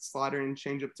 60 with slider and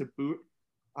changeup to boot.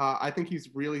 I think he's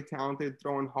really talented,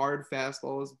 throwing hard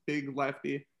fastballs, big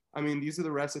lefty. I mean, these are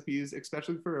the recipes,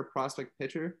 especially for a prospect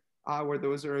pitcher, where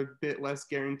those are a bit less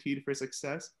guaranteed for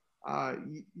success.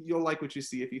 You'll like what you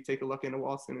see if you take a look into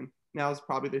Walston, and now is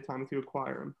probably the time to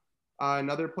acquire him.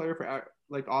 Another player for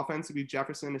offense would be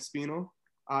Jefferson Espinal,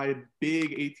 a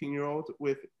big 18-year-old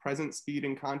with present speed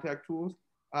and contact tools.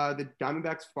 The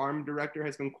Diamondbacks farm director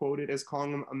has been quoted as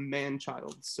calling him a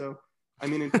man-child. So, I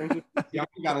mean, in terms of you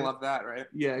gotta love that, right?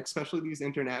 Yeah, especially these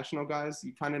international guys,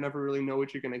 you kind of never really know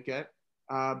what you're gonna get.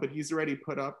 But he's already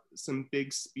put up some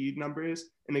big speed numbers.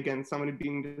 And again, someone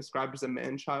being described as a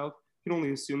man-child, you can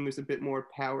only assume there's a bit more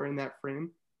power in that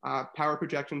frame. Power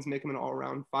projections make him an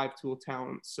all-around five-tool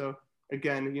talent. So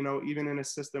again, even in a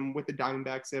system with the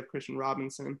Diamondbacks, they have Christian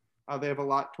Robinson. They have a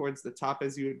lot towards the top,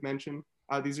 as you had mentioned.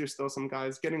 These are still some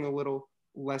guys getting a little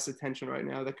less attention right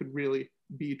now that could really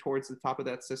be towards the top of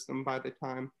that system by the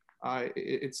time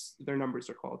their numbers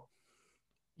are called.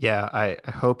 Yeah, I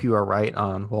hope you are right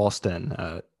on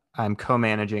Walston. I'm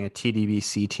co-managing a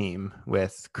TDBC team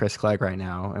with Chris Clegg right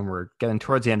now, and we're getting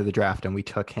towards the end of the draft, and we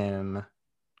took him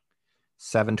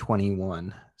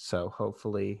 721. So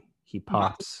hopefully he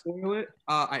pops. Not to spoil it,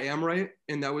 I am right,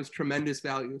 and that was tremendous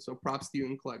value. So props to you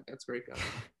and Clegg. That's great, guys.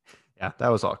 Yeah, that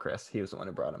was all Chris. He was the one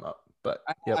who brought him up. But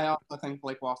yep. I also think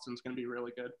Blake Walston's going to be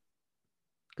really good.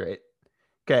 Great.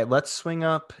 Okay, let's swing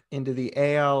up into the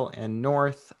AL and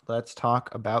North. Let's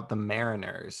talk about the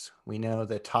Mariners. We know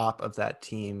the top of that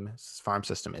team's farm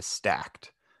system is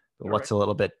stacked, But what's a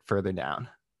little bit further down?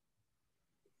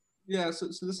 Yeah, so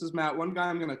this is Matt. One guy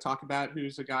I'm going to talk about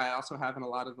who's a guy I also have in a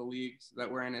lot of the leagues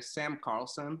that we're in is Sam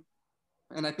Carlson.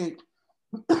 And I think,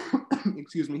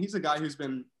 excuse me, he's a guy who's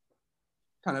been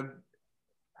kind of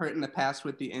hurt in the past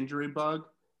with the injury bug.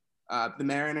 The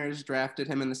Mariners drafted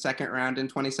him in the second round in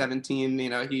 2017. You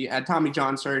know, he had Tommy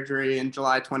John surgery in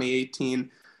July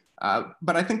 2018.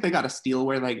 But I think they got a steal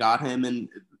where they got him. And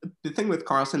the thing with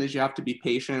Carlson is you have to be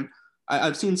patient.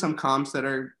 I've seen some comps that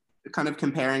are kind of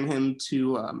comparing him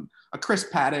to a Chris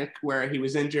Paddock, where he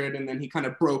was injured and then he kind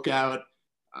of broke out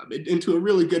into a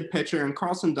really good pitcher. And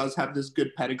Carlson does have this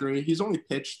good pedigree. He's only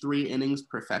pitched 3 innings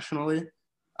professionally.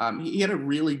 He had a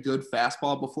really good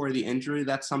fastball before the injury.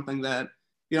 That's something that,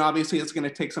 you know, obviously it's going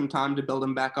to take some time to build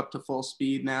him back up to full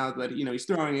speed now that, you know, he's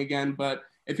throwing again. But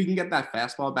if he can get that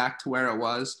fastball back to where it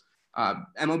was,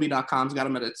 MLB.com's got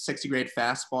him at a 60 grade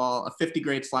fastball, a 50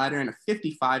 grade slider, and a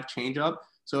 55 changeup.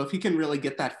 So if he can really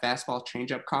get that fastball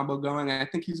changeup combo going, I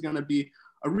think he's going to be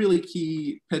a really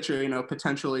key pitcher, you know,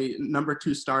 potentially number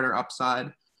 2 starter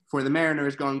upside for the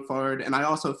Mariners going forward. And I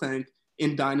also think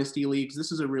in dynasty leagues,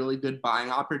 this is a really good buying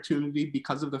opportunity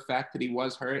because of the fact that he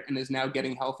was hurt and is now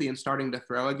getting healthy and starting to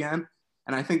throw again.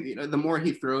 And I think, you know, the more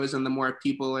he throws and the more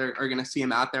people are going to see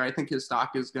him out there, I think his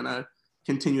stock is going to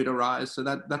continue to rise. So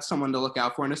that's someone to look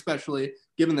out for. And especially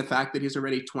given the fact that he's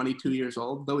already 22 years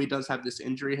old, though he does have this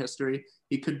injury history,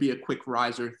 he could be a quick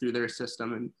riser through their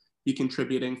system and be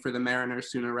contributing for the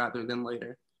Mariners sooner rather than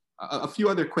later. A few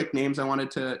other quick names I wanted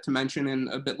to mention in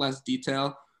a bit less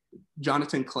detail.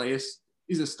 Jonathan Clase,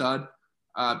 he's a stud.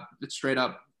 It's straight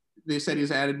up. They said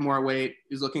he's added more weight.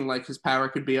 He's looking like his power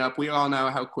could be up. We all know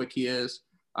how quick he is.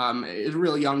 He's a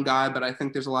really young guy, but I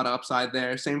think there's a lot of upside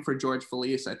there. Same for George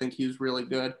Felice. I think he's really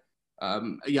good. A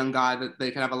young guy that they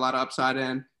could have a lot of upside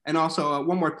in. And also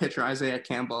one more pitcher, Isaiah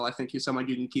Campbell. I think he's someone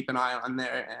you can keep an eye on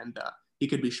there, and he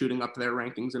could be shooting up their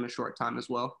rankings in a short time as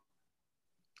well.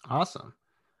 Awesome.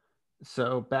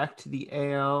 So back to the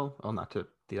AL. Well, back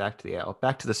to the AL.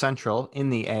 Back to the Central in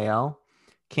the AL.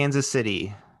 Kansas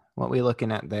City. What are we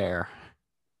looking at there?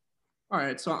 All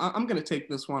right, so I'm going to take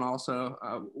this one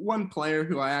also. One player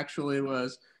who I actually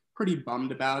was pretty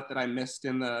bummed about that I missed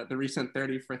in the recent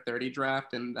 30 for 30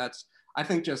 draft, and that's, I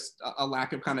think, just a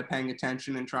lack of kind of paying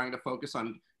attention and trying to focus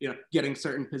on, you know, getting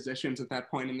certain positions at that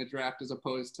point in the draft as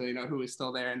opposed to, you know, who is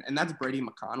still there. And that's Brady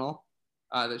McConnell,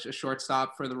 that's a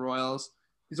shortstop for the Royals.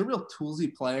 He's a real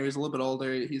toolsy player. He's a little bit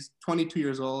older. He's 22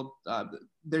 years old.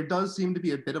 There does seem to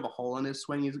be a bit of a hole in his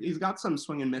swing. He's got some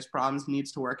swing and miss problems he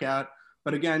needs to work out.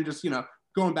 But again, just, you know,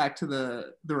 going back to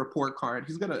the report card,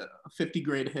 he's got a 50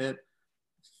 grade hit,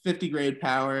 50 grade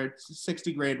power,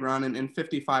 60 grade run, and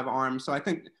 55 arms. So I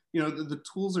think, you know, the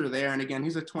tools are there. And again,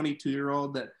 he's a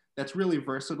 22-year-old that's really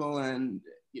versatile. And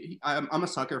I'm a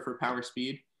sucker for power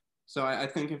speed. So I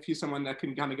think if he's someone that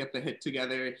can kind of get the hit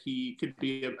together, he could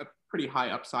be a pretty high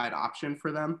upside option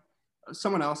for them.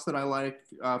 Someone else that I like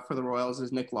for the Royals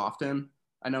is Nick Loftin.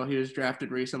 I know he was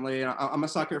drafted recently. I'm a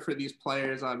sucker for these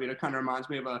players. I mean, it kind of reminds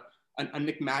me of a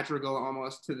Nick Madrigal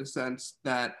almost, to the sense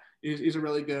that he's a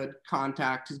really good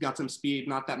contact. He's got some speed,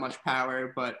 not that much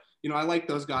power, but, you know, I like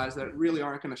those guys that really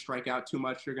aren't going to strike out too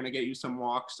much. They're going to get you some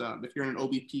walks. If you're in an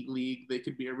OBP league, they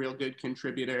could be a real good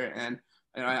contributor. And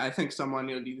I think someone,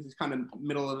 you know, these kind of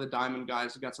middle of the diamond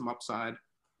guys who got some upside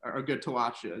are good to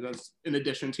watch. That's in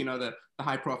addition to, you know, the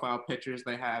high profile pitchers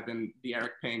they have and the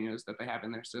Eric Peñas that they have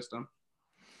in their system.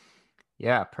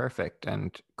 Yeah, perfect.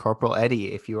 And Corporal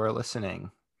Eddie, if you are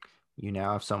listening, you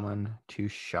now have someone to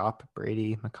shop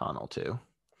Brady McConnell to,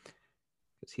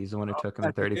 because he's the one who took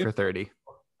him 30 for 30.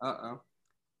 Uh-oh.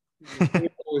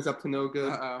 Always up to no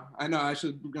good. Uh-oh. I know. I'm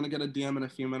going to get a DM in a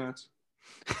few minutes.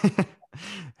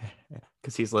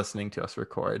 Because he's listening to us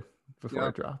record before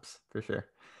it drops, for sure.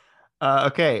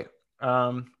 Okay.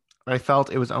 I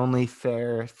felt it was only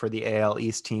fair for the AL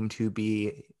East team to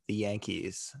be the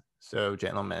Yankees. So,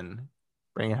 gentlemen,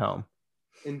 bring it home.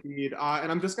 Indeed.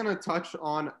 And I'm just going to touch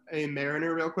on a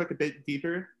Mariner real quick, a bit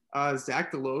deeper.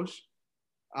 Zach Deloche.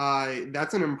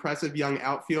 That's an impressive young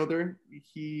outfielder.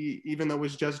 He, even though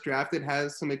was just drafted,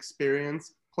 has some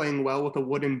experience playing well with a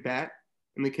wooden bat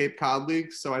in the Cape Cod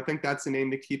League. So I think that's a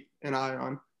name to keep an eye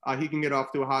on. He can get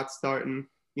off to a hot start, and,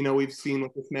 you know, we've seen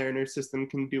what this Mariners system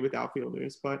can do with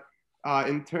outfielders. But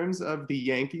in terms of the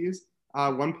Yankees,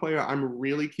 one player I'm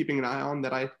really keeping an eye on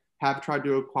that I have tried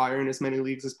to acquire in as many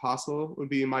leagues as possible would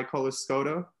be Michael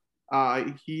Escoto.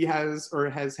 He has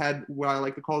had what I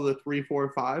like to call the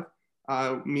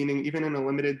 3-4-5, meaning even in a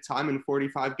limited time in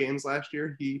 45 games last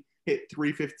year, he hit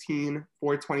 315,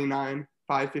 429,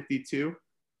 552.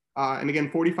 And again,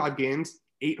 45 games,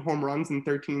 8 home runs and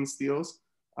 13 steals.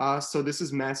 So this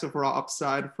is massive raw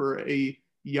upside for a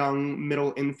young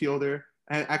middle infielder.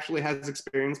 Actually has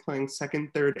experience playing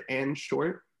second, third, and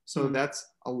short. So that's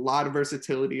a lot of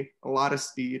versatility, a lot of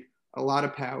speed, a lot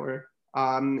of power.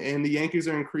 And the Yankees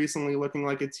are increasingly looking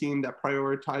like a team that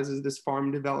prioritizes this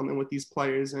farm development with these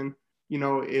players. And, you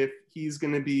know, if he's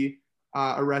going to be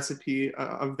a recipe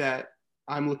of that,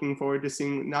 I'm looking forward to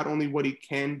seeing not only what he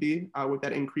can be with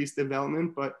that increased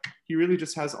development, but he really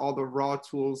just has all the raw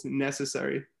tools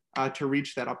necessary to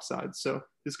reach that upside. So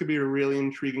this could be a really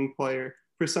intriguing player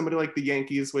for somebody like the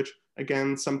Yankees, which,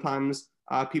 again, sometimes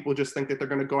people just think that they're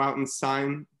going to go out and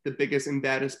sign the biggest and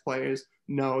baddest players.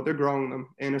 No, they're growing them.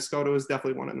 And Escoto is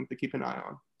definitely one of them to keep an eye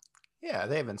on. Yeah,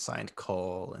 they haven't signed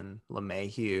Cole and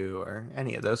LeMahieu or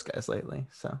any of those guys lately.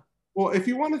 So, well, if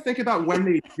you want to think about when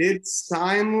they did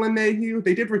sign LeMahieu,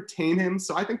 they did retain him.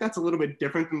 So I think that's a little bit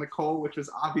different than the Cole, which is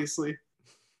obviously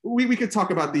we could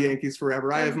talk about the Yankees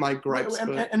forever. I have my gripes.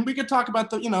 And we could talk about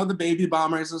the baby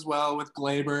bombers as well with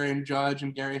Glaber and Judge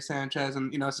and Gary Sanchez.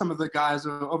 And, some of the guys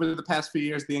over the past few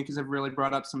years, the Yankees have really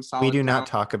brought up some solid. We do not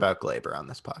talk about Glaber on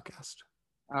this podcast.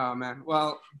 Oh, man.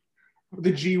 Well,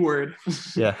 the G word.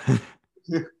 Yeah.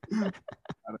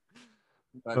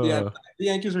 But yeah, the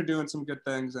Yankees are doing some good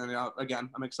things. And,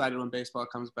 again, I'm excited when baseball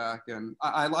comes back. And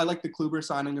I like the Kluber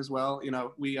signing as well.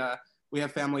 We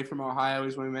have family from Ohio,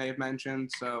 as we may have mentioned.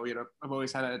 So, I've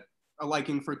always had a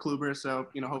liking for Kluber. So,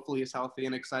 hopefully he's healthy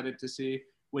and excited to see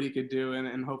what he could do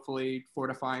and hopefully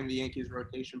fortifying the Yankees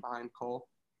rotation behind Cole.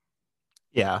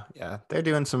 Yeah. They're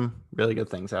doing some really good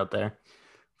things out there,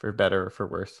 for better or for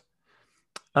worse.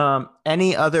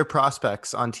 Any other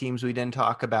prospects on teams we didn't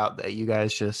talk about that you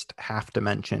guys just have to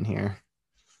mention here?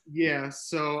 Yeah,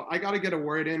 so I got to get a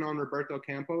word in on Roberto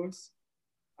Campos.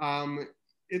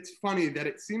 It's funny that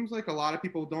it seems like a lot of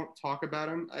people don't talk about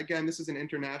him. Again, this is an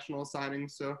international signing,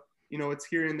 so, it's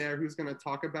here and there who's going to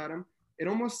talk about him. It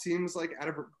almost seems like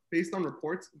based on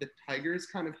reports, the Tigers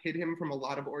kind of hid him from a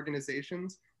lot of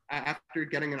organizations. After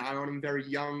getting an eye on him very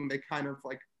young, they kind of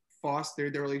like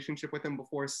fostered their relationship with him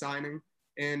before signing.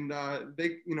 And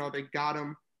they got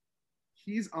him.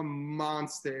 He's a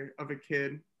monster of a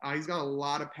kid. He's got a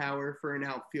lot of power for an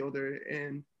outfielder.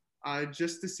 And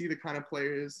just to see the kind of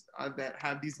players that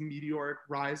have these meteoric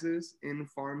rises in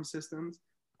farm systems.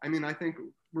 I mean, I think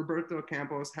Roberto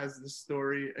Campos has the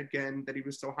story, again, that he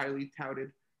was so highly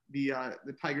touted. The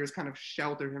Tigers kind of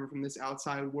sheltered him from this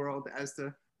outside world as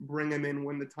to bring him in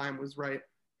when the time was right.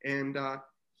 And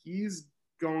he's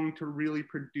going to really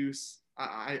produce,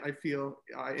 I feel,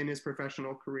 in his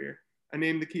professional career. A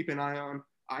name to keep an eye on.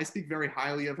 I speak very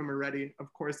highly of him already.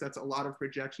 Of course, that's a lot of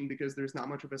projection because there's not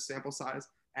much of a sample size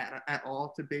at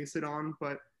all to base it on.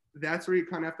 But that's where you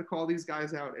kind of have to call these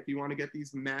guys out. If you want to get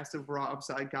these massive raw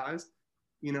upside guys,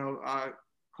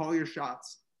 call your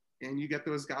shots and you get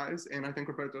those guys. And I think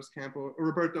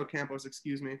Roberto Campos,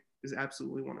 is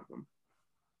absolutely one of them.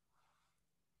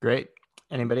 Great.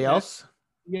 Anybody else?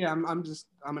 Yeah, I'm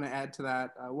going to add to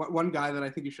that. One guy that I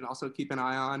think you should also keep an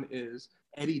eye on is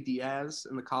Eddie Diaz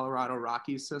in the Colorado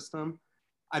Rockies system.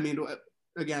 I mean,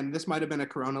 again, this might have been a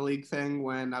Corona League thing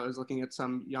when I was looking at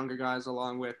some younger guys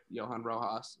along with Johan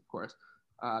Rojas, of course.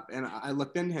 And I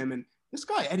looked into him, and this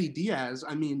guy, Eddie Diaz,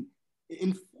 I mean,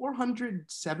 in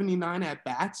 479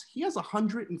 at-bats, he has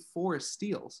 104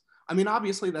 steals. I mean,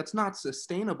 obviously that's not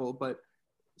sustainable, but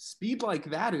speed like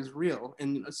that is real,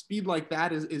 and a speed like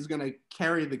that is going to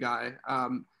carry the guy.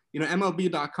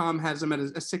 MLB.com has him at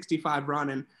a 65 run,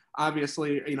 and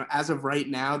obviously, as of right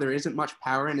now, there isn't much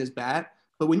power in his bat.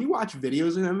 But when you watch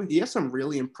videos of him, he has some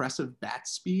really impressive bat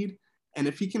speed. And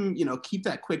if he can, keep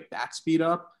that quick bat speed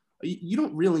up, you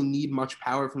don't really need much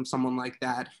power from someone like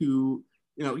that who,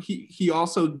 he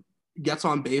also gets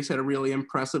on base at a really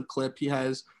impressive clip. He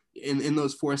has in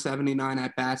those 479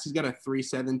 at bats, he's got a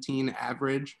 317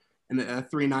 average and a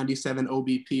 397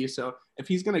 OBP. So if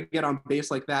he's going to get on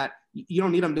base like that, you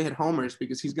don't need him to hit homers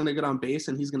because he's going to get on base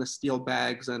and he's going to steal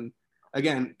bags. And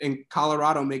again, in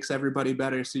Colorado makes everybody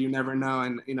better. So you never know.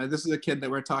 And, this is a kid that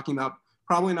we're talking about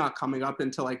probably not coming up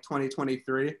until like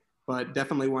 2023, but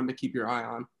definitely one to keep your eye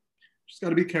on. Just got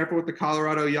to be careful with the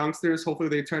Colorado youngsters. Hopefully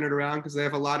they turn it around because they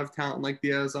have a lot of talent like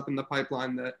Diaz up in the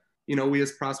pipeline that, we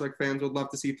as prospect fans would love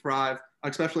to see thrive,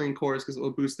 especially in Coors because it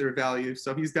will boost their value.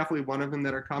 So he's definitely one of them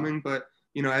that are coming. But,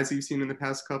 as you've seen in the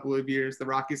past couple of years, the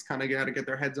Rockies kind of got to get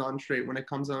their heads on straight when it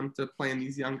comes on to playing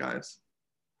these young guys.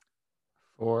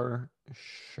 For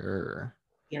sure.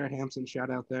 Garrett Hampson, shout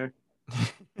out there.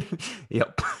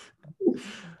 Yep.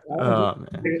 Yeah,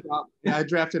 I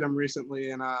drafted him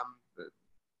recently, and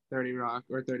 30 Rock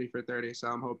or 30 for 30. So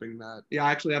I'm hoping that. Yeah,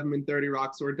 I actually have them in 30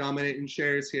 Rock, so we're dominating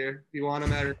shares here. If you want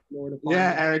them, Eric, you know where to find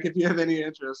Yeah, them. Eric, if you have any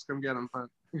interest, come get them.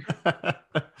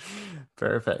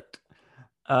 Perfect.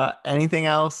 Anything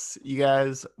else you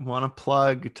guys want to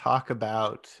plug, talk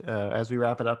about as we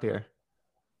wrap it up here?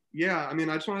 Yeah, I mean,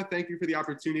 I just want to thank you for the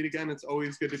opportunity again. It's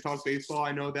always good to talk baseball.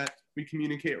 I know that we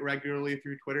communicate regularly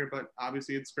through Twitter, but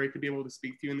obviously it's great to be able to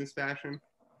speak to you in this fashion.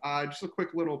 Just a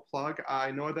quick little plug. I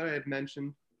know that I had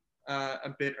mentioned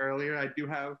a bit earlier, I do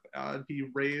have the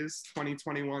Rays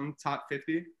 2021 Top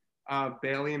 50.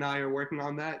 Bailey and I are working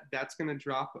on that. That's going to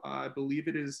drop, I believe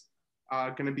it is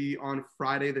going to be on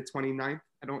Friday the 29th.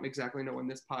 I don't exactly know when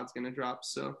this pod's going to drop.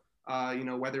 So,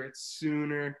 whether it's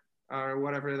sooner or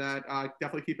whatever that,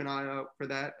 definitely keep an eye out for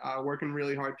that. Working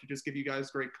really hard to just give you guys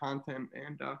great content,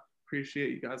 and appreciate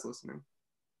you guys listening.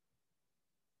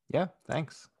 Yeah,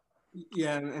 thanks.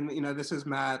 Yeah, and this is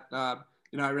Matt. I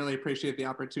really appreciate the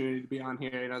opportunity to be on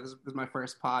here. This is my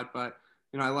first pod, but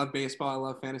I love baseball. I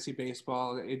love fantasy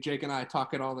baseball. Jake and I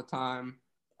talk it all the time.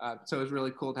 So it's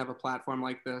really cool to have a platform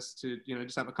like this to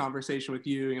just have a conversation with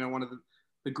you. One of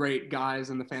the great guys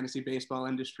in the fantasy baseball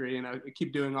industry.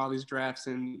 Keep doing all these drafts,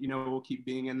 and we'll keep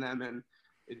being in them, and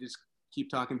just keep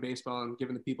talking baseball and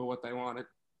giving the people what they want.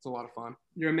 It's a lot of fun.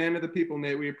 You're a man of the people,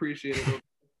 Nate. We appreciate it.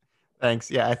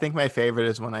 Thanks. Yeah, I think my favorite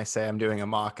is when I say I'm doing a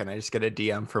mock and I just get a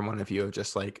DM from one of you of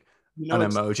just like an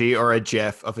emoji or a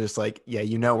GIF of just like, yeah,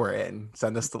 we're in.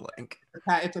 Send us the link.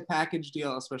 It's a package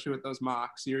deal, especially with those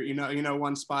mocks.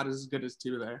 One spot is as good as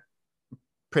two there.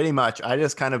 Pretty much. I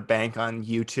just kind of bank on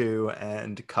you two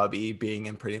and Cubby being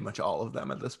in pretty much all of them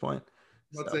at this point.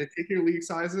 Let's say take your league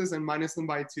sizes and minus them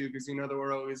by 2 because that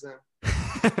we're always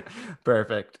in.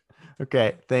 Perfect.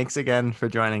 Okay. Thanks again for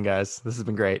joining, guys. This has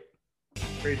been great.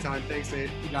 Great time. Thanks, Nate.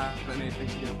 You got it, Nate.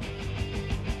 Thanks again.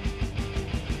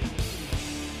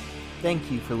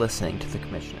 Thank you for listening to the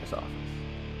Commissioner's Office.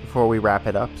 Before we wrap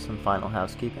it up, some final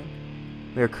housekeeping.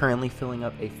 We are currently filling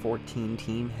up a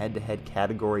 14-team head-to-head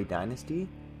category dynasty,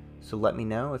 so let me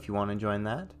know if you want to join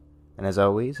that. And as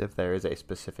always, if there is a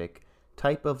specific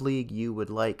type of league you would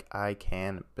like, I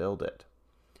can build it.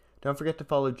 Don't forget to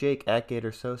follow Jake at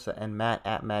Gator Sosa and Matt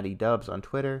at Matty Dubs on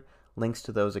Twitter. Links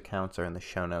to those accounts are in the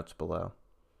show notes below.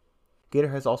 Gator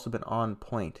has also been on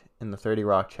point in the 30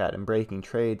 Rock chat and breaking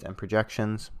trades and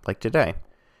projections, like today,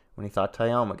 when he thought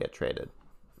Taillon would get traded.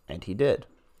 And he did,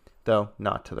 though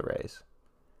not to the Rays.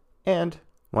 And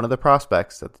one of the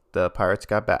prospects that the Pirates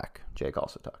got back, Jake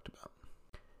also talked about.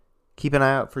 Keep an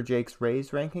eye out for Jake's Rays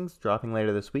rankings dropping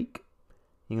later this week.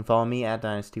 You can follow me at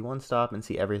Dynasty One Stop and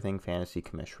see everything Fantasy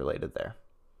Commish related there.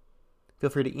 Feel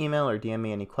free to email or DM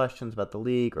me any questions about the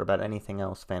league or about anything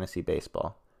else fantasy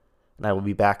baseball, and I will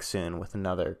be back soon with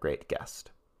another great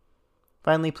guest.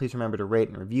 Finally, please remember to rate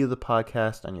and review the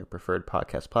podcast on your preferred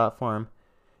podcast platform,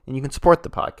 and you can support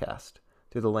the podcast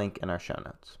through the link in our show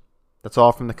notes. That's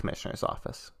all from the Commissioner's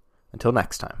Office. Until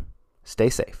next time, stay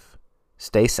safe,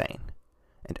 stay sane,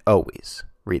 and always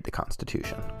read the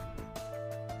Constitution.